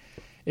 and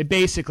it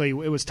basically,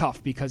 it was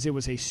tough because it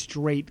was a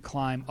straight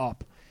climb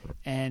up.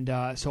 And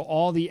so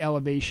all the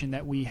elevation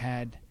that we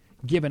had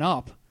given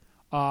up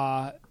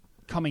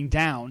coming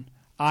down,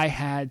 I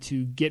had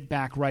to get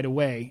back right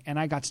away, and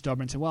I got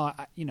stubborn and said, well,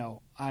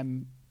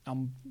 I'm a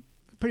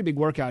pretty big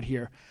workout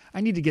here. I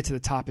need to get to the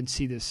top and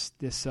see this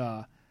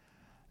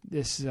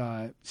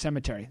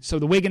cemetery. So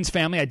the Wiggins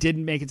family, I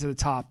didn't make it to the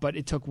top, but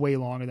it took way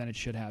longer than it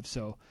should have.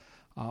 So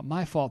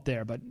my fault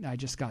there, but I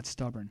just got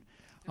stubborn.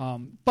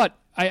 But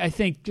I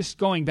think just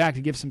going back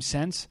to give some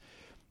sense,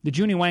 the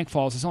Junie Wank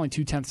Falls is only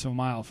 0.2 of a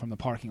mile from the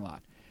parking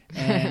lot.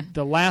 And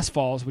the last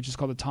falls, which is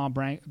called the Tom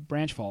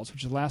Branch Falls,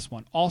 which is the last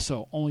one,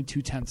 also only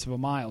 0.2 of a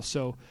mile.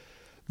 So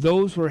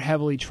those were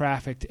heavily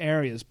trafficked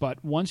areas.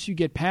 But once you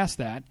get past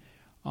that,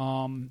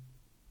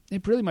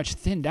 it pretty much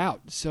thinned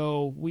out.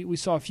 So we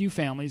saw a few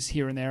families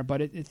here and there,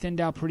 but it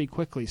thinned out pretty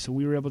quickly. So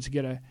we were able to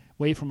get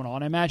away from it all.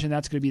 And I imagine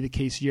that's going to be the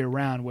case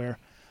year-round, where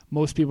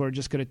most people are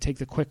just going to take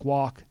the quick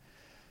walk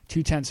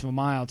 0.2 of a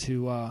mile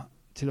to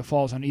the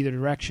falls on either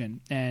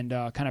direction and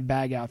kind of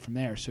bag out from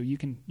there. So you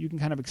can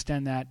kind of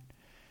extend that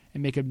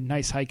and make a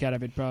nice hike out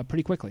of it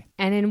pretty quickly.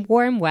 And in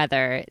warm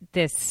weather,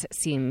 this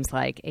seems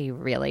like a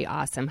really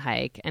awesome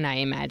hike. And I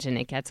imagine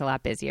it gets a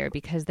lot busier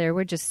because there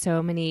were just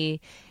so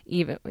many,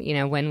 even,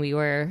 when we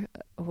were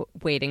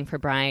waiting for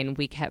Brian,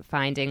 we kept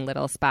finding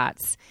little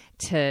spots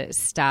to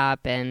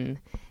stop and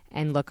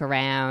look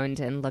around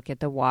and look at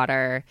the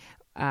water.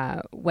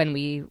 When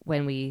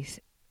we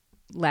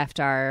left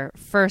our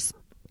first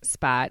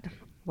spot,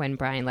 when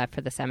Brian left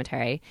for the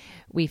cemetery,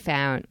 we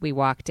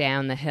walked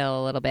down the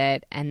hill a little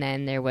bit, and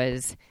then there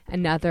was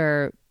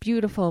another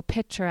beautiful,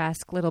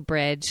 picturesque little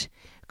bridge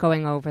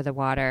going over the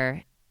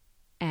water,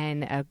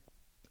 and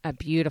a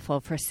beautiful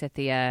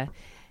forsythia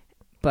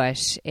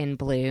bush in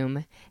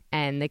bloom.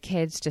 And the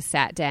kids just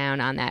sat down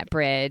on that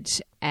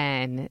bridge,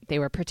 and they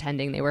were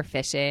pretending they were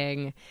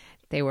fishing.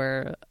 They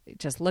were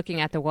just looking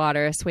at the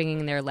water,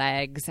 swinging their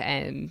legs,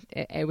 and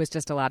it was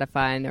just a lot of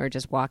fun, or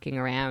just walking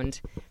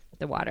around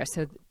the water.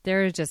 So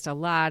there are just a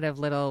lot of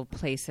little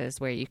places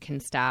where you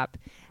can stop.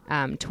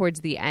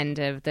 Towards the end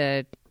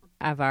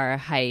of our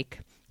hike,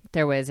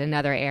 there was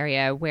another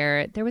area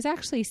where there was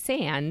actually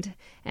sand,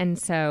 and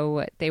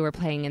so they were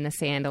playing in the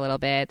sand a little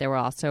bit. There were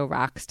also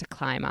rocks to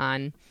climb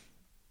on.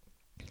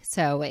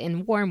 So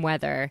in warm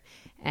weather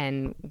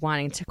and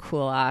wanting to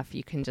cool off,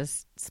 you can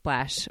just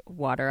splash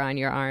water on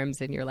your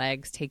arms and your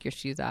legs, take your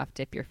shoes off,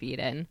 dip your feet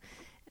in.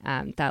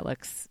 That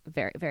looks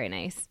very, very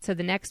nice. So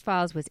the next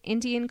falls was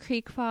Indian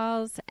Creek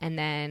Falls, and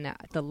then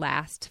the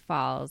last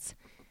falls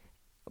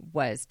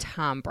was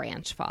Tom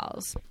Branch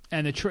Falls.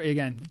 And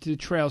the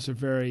trails are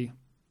very,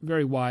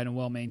 very wide and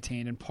well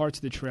maintained, and parts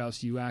of the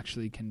trails you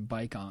actually can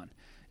bike on.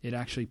 It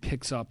actually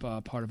picks up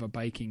part of a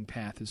biking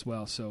path as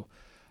well. So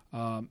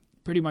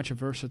pretty much a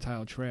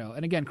versatile trail.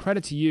 And again,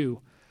 credit to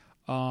you.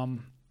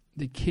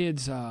 The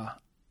kids, I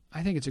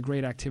think it's a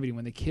great activity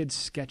when the kids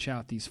sketch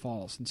out these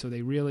falls, and so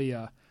they really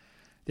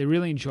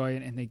enjoy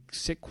it, and they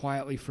sit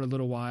quietly for a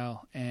little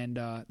while. And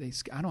I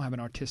don't have an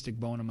artistic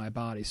bone in my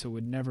body, so it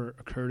would never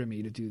occur to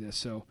me to do this.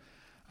 So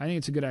I think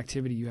it's a good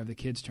activity you have the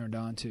kids turned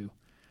on to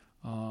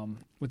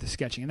with the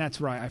sketching. And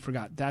that's right, I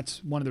forgot.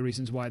 That's one of the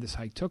reasons why this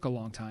hike took a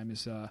long time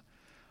is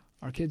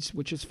our kids,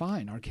 which is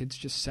fine. Our kids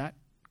just sat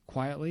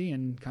quietly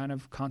and kind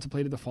of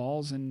contemplated the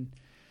falls and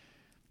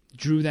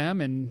drew them,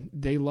 and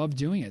they loved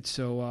doing it.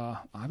 So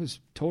I was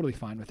totally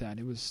fine with that.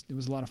 It was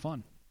a lot of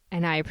fun.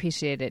 And I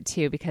appreciate it,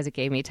 too, because it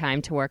gave me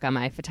time to work on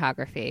my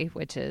photography,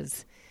 which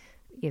is,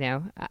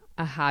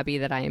 a hobby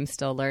that I am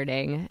still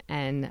learning.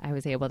 And I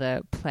was able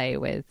to play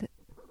with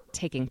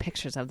taking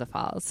pictures of the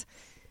falls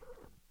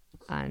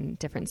on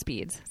different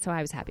speeds. So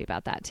I was happy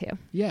about that, too.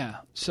 Yeah.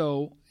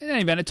 So in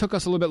any event, it took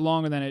us a little bit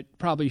longer than it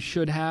probably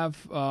should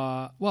have.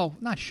 Well,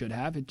 not should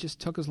have. It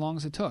just took as long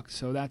as it took.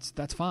 So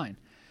that's fine.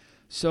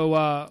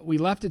 So we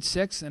left at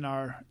 6, and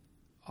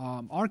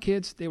our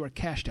kids, they were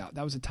cashed out.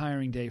 That was a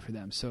tiring day for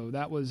them. So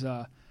that was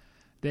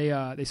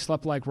they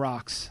slept like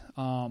rocks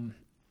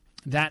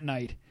that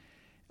night.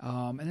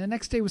 And the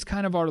next day was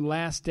kind of our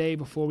last day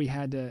before we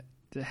had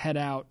to head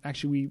out.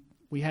 Actually,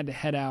 we had to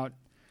head out,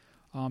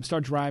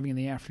 start driving in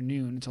the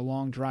afternoon. It's a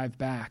long drive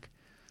back.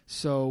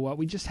 So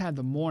we just had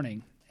the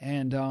morning.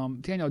 And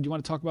Daniel, do you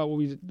want to talk about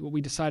what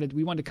we decided?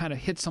 We wanted to kind of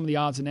hit some of the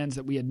odds and ends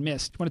that we had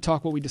missed. Do you want to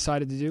talk what we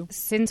decided to do?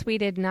 Since we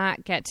did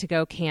not get to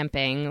go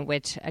camping,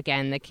 which,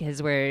 again, the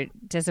kids were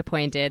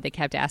disappointed. They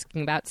kept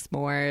asking about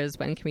s'mores.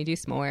 When can we do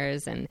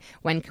s'mores? And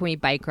when can we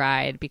bike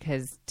ride?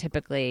 Because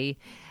typically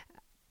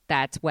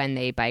that's when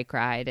they bike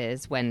ride,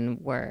 is when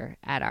we're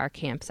at our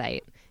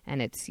campsite. And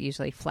it's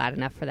usually flat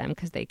enough for them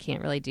because they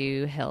can't really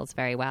do hills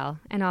very well.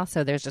 And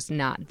also there's just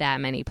not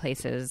that many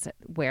places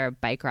where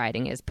bike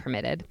riding is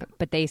permitted.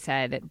 But they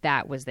said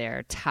that was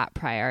their top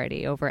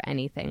priority over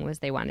anything, was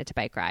they wanted to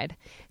bike ride.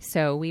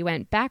 So we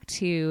went back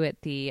to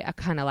the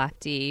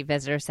Akanalafti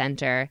Visitor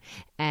Center,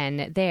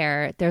 and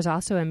there's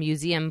also a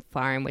museum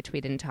farm, which we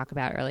didn't talk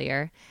about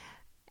earlier.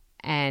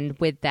 And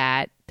with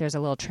that, there's a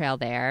little trail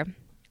there.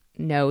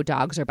 No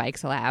dogs or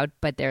bikes allowed,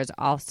 but there's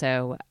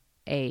also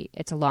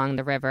it's along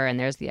the river, and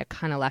there's the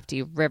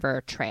Akanalafti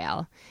River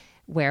Trail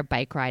where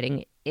bike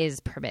riding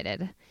is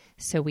permitted.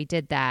 So we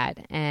did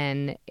that,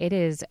 and it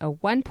is a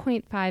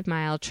 1.5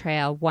 mile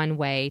trail one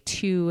way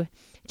to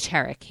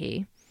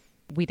Cherokee.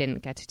 We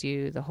didn't get to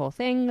do the whole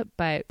thing,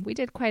 but we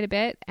did quite a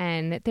bit,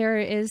 and there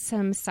is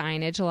some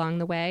signage along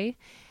the way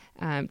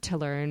to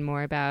learn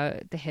more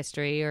about the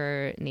history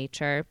or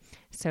nature.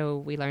 So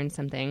we learned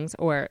some things,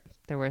 or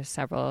there were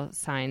several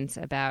signs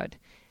about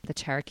the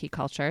Cherokee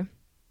culture.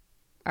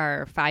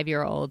 Our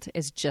 5-year-old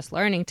is just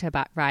learning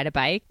to ride a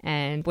bike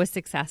and was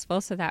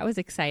successful, so that was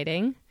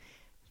exciting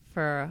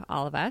for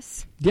all of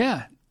us.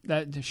 Yeah,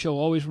 that she'll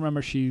always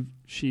remember. She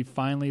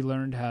finally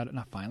learned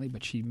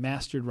she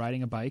mastered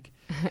riding a bike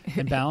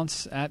and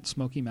balance at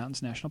Smoky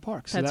Mountains National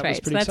Park. So that's that right. was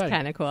pretty That's exciting.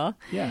 Kind of cool.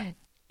 Yeah.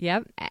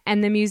 Yep.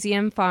 And the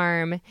museum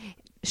farm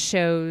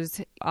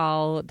shows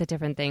all the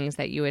different things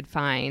that you would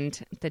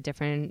find, the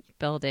different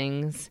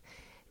buildings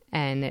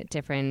and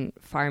different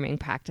farming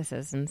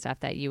practices and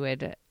stuff that you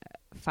would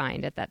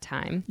find at that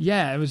time.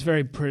 Yeah, it was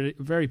very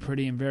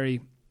pretty and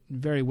very,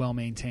 very well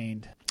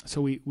maintained.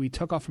 So we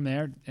took off from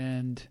there,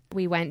 and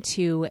we went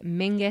to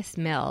Mingus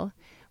Mill,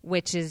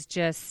 which is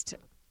just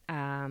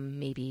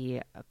maybe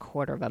a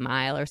quarter of a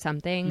mile or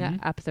something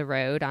up the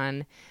road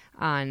on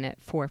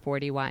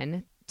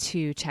 441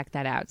 to check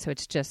that out. So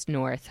it's just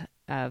north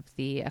of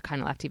the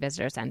Econo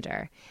Visitor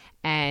Center.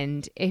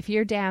 And if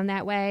you're down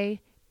that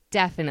way,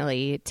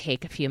 definitely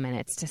take a few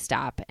minutes to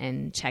stop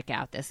and check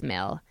out this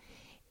mill.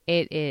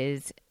 It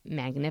is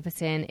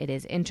magnificent, it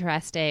is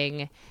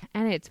interesting,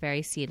 and it's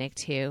very scenic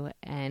too.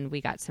 And we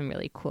got some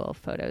really cool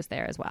photos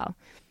there as well.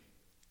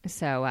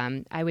 So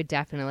I would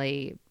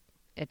definitely,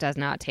 it does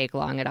not take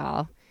long at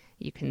all.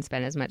 You can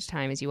spend as much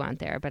time as you want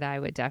there, but I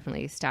would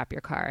definitely stop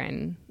your car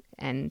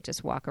and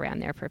just walk around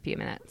there for a few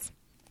minutes.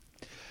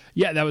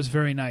 Yeah, that was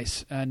very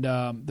nice. And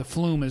the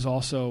flume is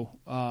also,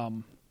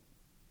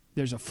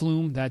 there's a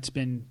flume that's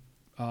been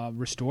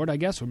restored, I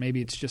guess, or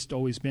maybe it's just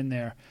always been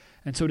there.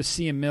 And so to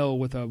see a mill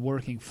with a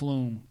working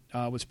flume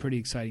was pretty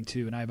exciting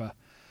too. And I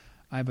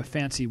have a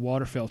fancy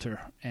water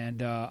filter,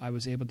 and I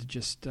was able to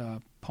just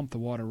pump the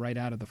water right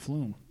out of the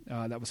flume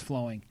that was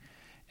flowing.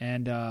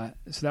 And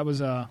so that was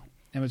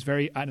it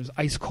was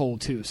ice cold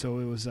too. So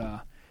it was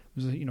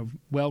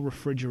well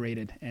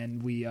refrigerated,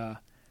 and we.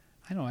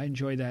 I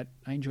enjoyed that.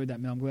 I enjoyed that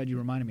mill. I'm glad you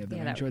reminded me of that.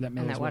 Yeah, I enjoyed that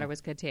mill and as that well. water was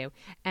good too.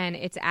 And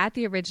it's at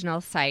the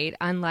original site.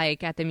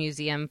 Unlike at the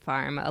museum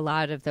farm, a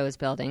lot of those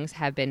buildings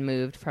have been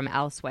moved from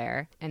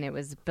elsewhere. And it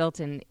was built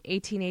in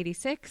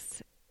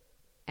 1886.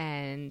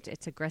 And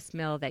it's a grist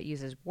mill that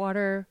uses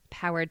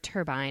water-powered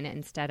turbine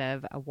instead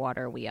of a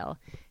water wheel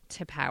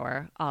to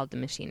power all the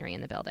machinery in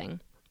the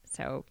building.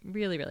 So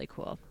really, really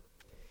cool.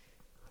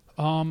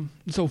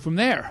 So from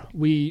there,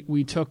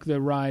 we took the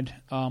ride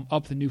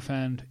up the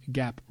Newfound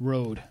Gap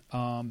Road,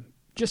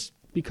 just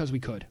because we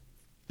could,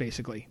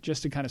 basically,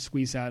 just to kind of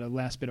squeeze out a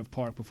last bit of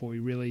park before we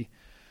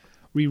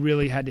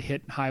really had to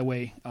hit the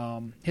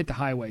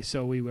highway.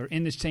 So we were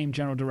in the same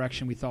general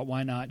direction. We thought,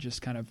 why not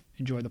just kind of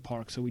enjoy the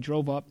park? So we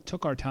drove up,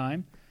 took our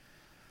time,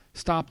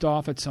 stopped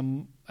off at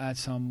some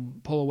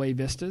pull-away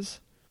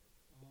vistas.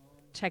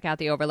 Check out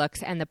the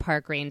overlooks, and the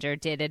park ranger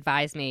did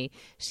advise me.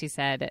 She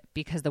said,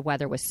 because the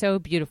weather was so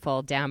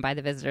beautiful down by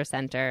the visitor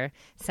center,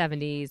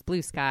 70s,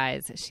 blue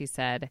skies, she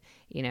said,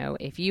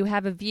 if you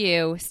have a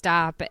view,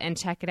 stop and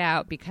check it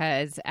out,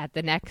 because at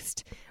the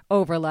next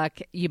overlook,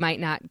 you might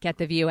not get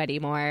the view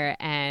anymore,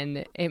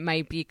 and it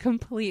might be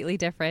completely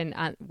different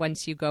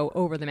once you go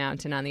over the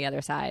mountain on the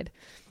other side.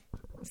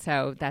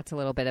 So that's a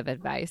little bit of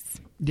advice.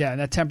 Yeah, and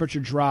that temperature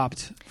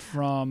dropped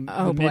from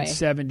the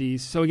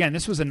mid-70s. So again,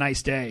 this was a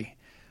nice day.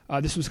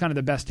 This was kind of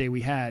the best day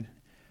we had.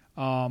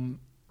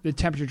 The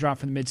temperature dropped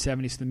from the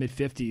mid-70s to the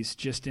mid-50s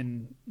just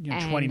in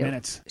 20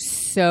 minutes.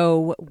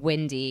 So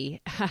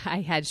windy.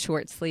 I had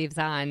short sleeves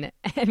on,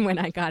 and when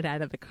I got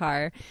out of the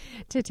car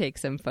to take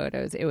some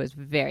photos, it was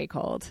very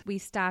cold. We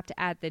stopped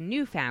at the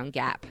Newfound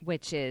Gap,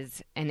 which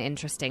is an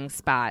interesting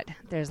spot.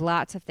 There's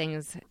lots of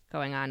things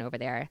going on over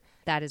there.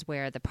 That is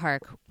where the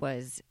park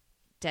was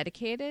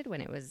dedicated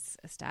when it was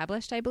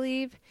established, I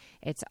believe.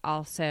 It's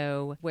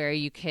also where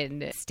you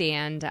can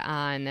stand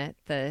on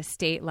the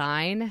state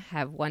line,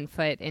 have 1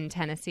 foot in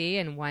Tennessee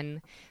and 1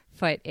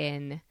 foot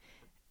in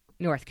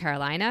North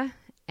Carolina.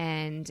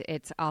 And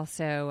it's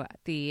also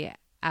the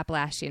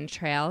Appalachian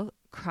Trail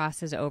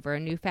crosses over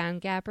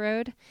Newfound Gap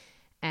Road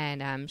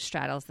and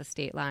straddles the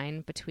state line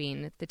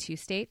between the two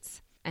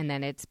states. And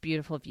then it's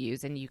beautiful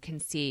views, and you can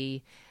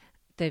see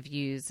the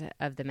views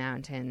of the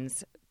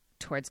mountains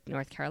towards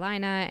North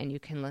Carolina, and you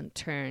can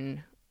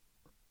turn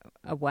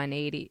a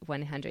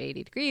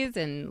 180 degrees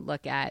and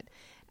look at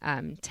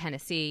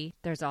Tennessee.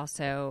 There's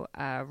also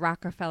a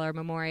Rockefeller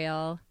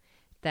Memorial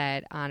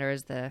that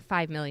honors the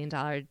 $5 million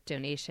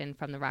donation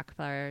from the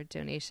Rockefeller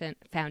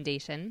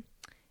Foundation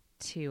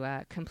to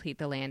complete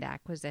the land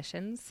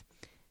acquisitions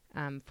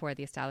for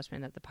the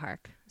establishment of the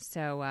park.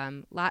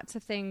 So lots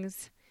of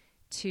things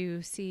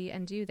to see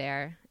and do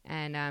there,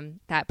 and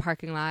that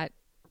parking lot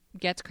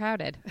gets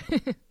crowded.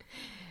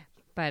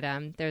 But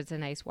there's a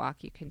nice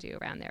walk you can do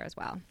around there as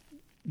well.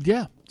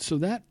 Yeah, so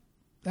that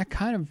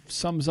kind of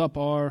sums up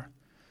our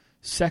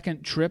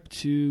second trip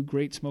to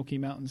Great Smoky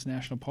Mountains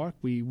National Park.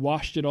 We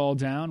washed it all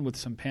down with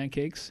some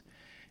pancakes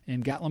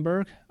in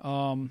Gatlinburg,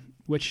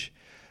 which,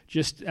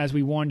 just as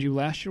we warned you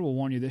last year, we'll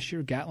warn you this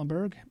year,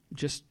 Gatlinburg,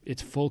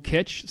 it's full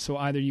kitsch, so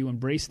either you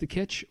embrace the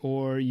kitsch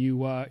or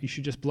you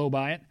should just blow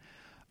by it.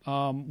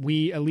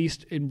 We at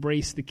least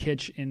embrace the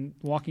kitsch in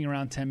walking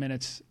around 10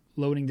 minutes,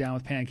 loading down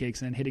with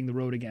pancakes, and then hitting the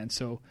road again.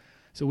 So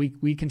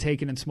we can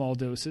take it in small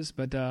doses,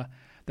 but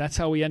that's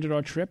how we ended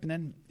our trip, and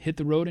then hit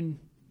the road and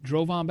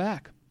drove on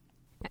back.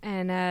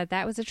 And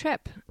that was a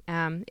trip.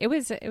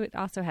 It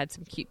also had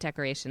some cute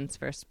decorations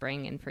for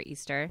spring and for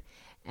Easter.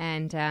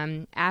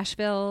 And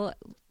Asheville,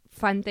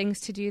 fun things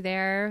to do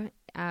there.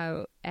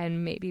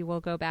 And maybe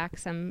we'll go back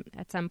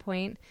at some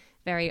point.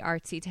 Very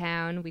artsy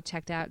town. We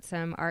checked out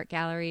some art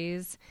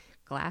galleries,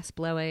 glass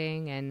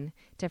blowing and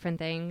different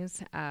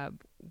things.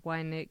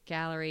 One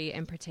gallery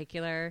in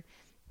particular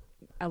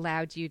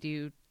allowed you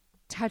to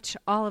touch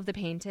all of the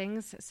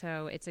paintings,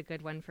 so it's a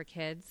good one for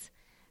kids.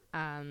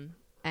 And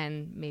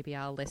maybe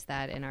I'll list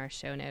that in our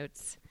show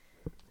notes.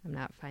 I'm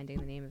not finding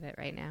the name of it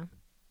right now.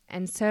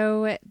 And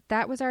so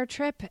that was our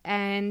trip,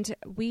 and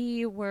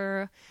we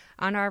were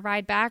on our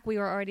ride back. We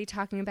were already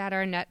talking about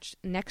our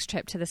next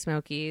trip to the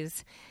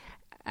Smokies,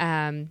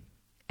 and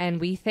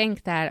we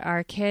think that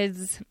our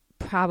kids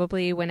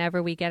probably,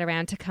 whenever we get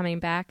around to coming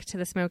back to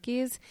the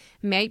Smokies,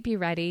 might be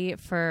ready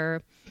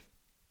for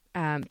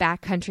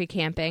backcountry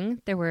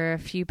camping. There were a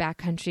few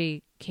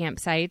backcountry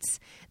campsites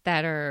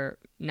that are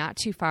not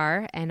too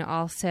far, and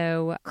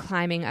also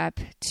climbing up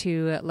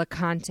to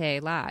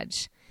LeConte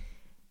Lodge.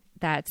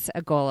 That's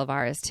a goal of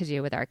ours to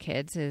do with our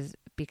kids, is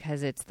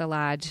because it's the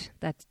lodge,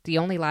 that's the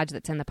only lodge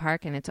that's in the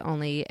park, and it's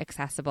only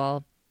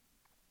accessible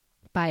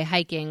by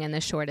hiking, and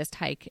the shortest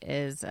hike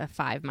is a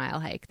 5-mile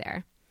hike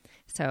there.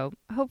 So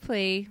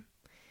hopefully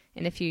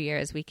in a few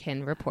years we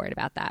can report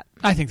about that.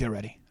 I think they're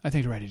ready. I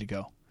think they're ready to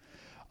go.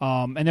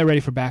 And they're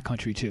ready for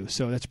backcountry too,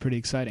 so that's pretty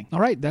exciting. All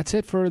right, that's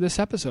it for this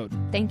episode.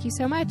 Thank you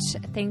so much.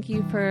 Thank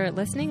you for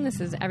listening. This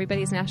is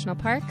Everybody's National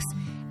Parks.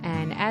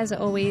 And as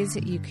always,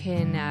 you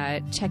can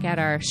check out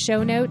our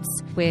show notes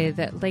with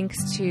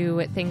links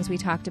to things we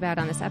talked about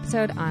on this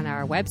episode on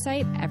our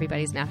website,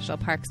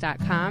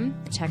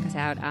 everybody'snationalparks.com. Check us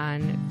out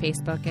on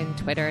Facebook and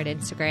Twitter and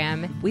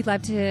Instagram. We'd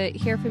love to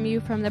hear from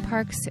you from the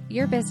parks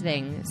you're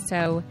visiting.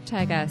 So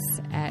tag us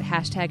at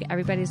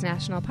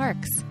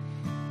 #everybody'snationalparks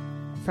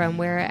from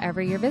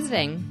wherever you're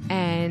visiting.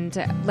 And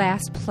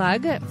last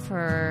plug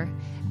for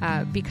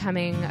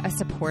becoming a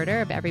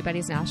supporter of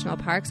Everybody's National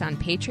Parks on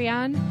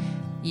Patreon.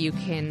 You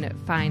can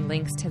find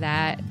links to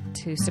that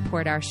to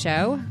support our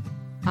show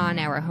on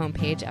our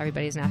homepage,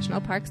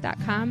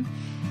 everybody'snationalparks.com.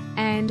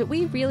 And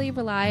we really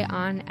rely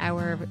on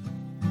our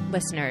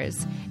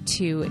listeners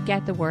to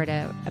get the word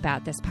out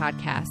about this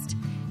podcast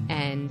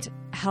and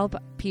help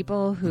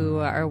people who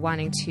are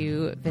wanting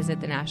to visit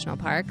the national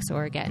parks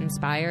or get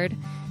inspired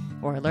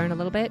or learn a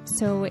little bit.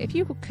 So if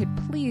you could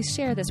please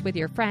share this with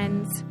your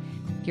friends,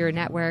 your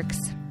networks,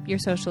 your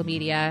social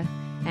media,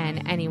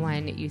 and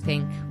anyone you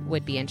think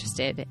would be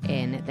interested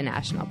in the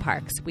national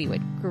parks. We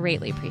would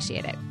greatly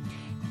appreciate it.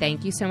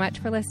 Thank you so much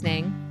for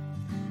listening.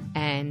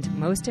 And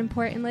most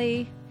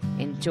importantly,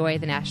 enjoy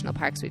the national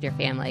parks with your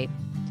family.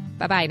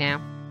 Bye-bye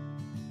now.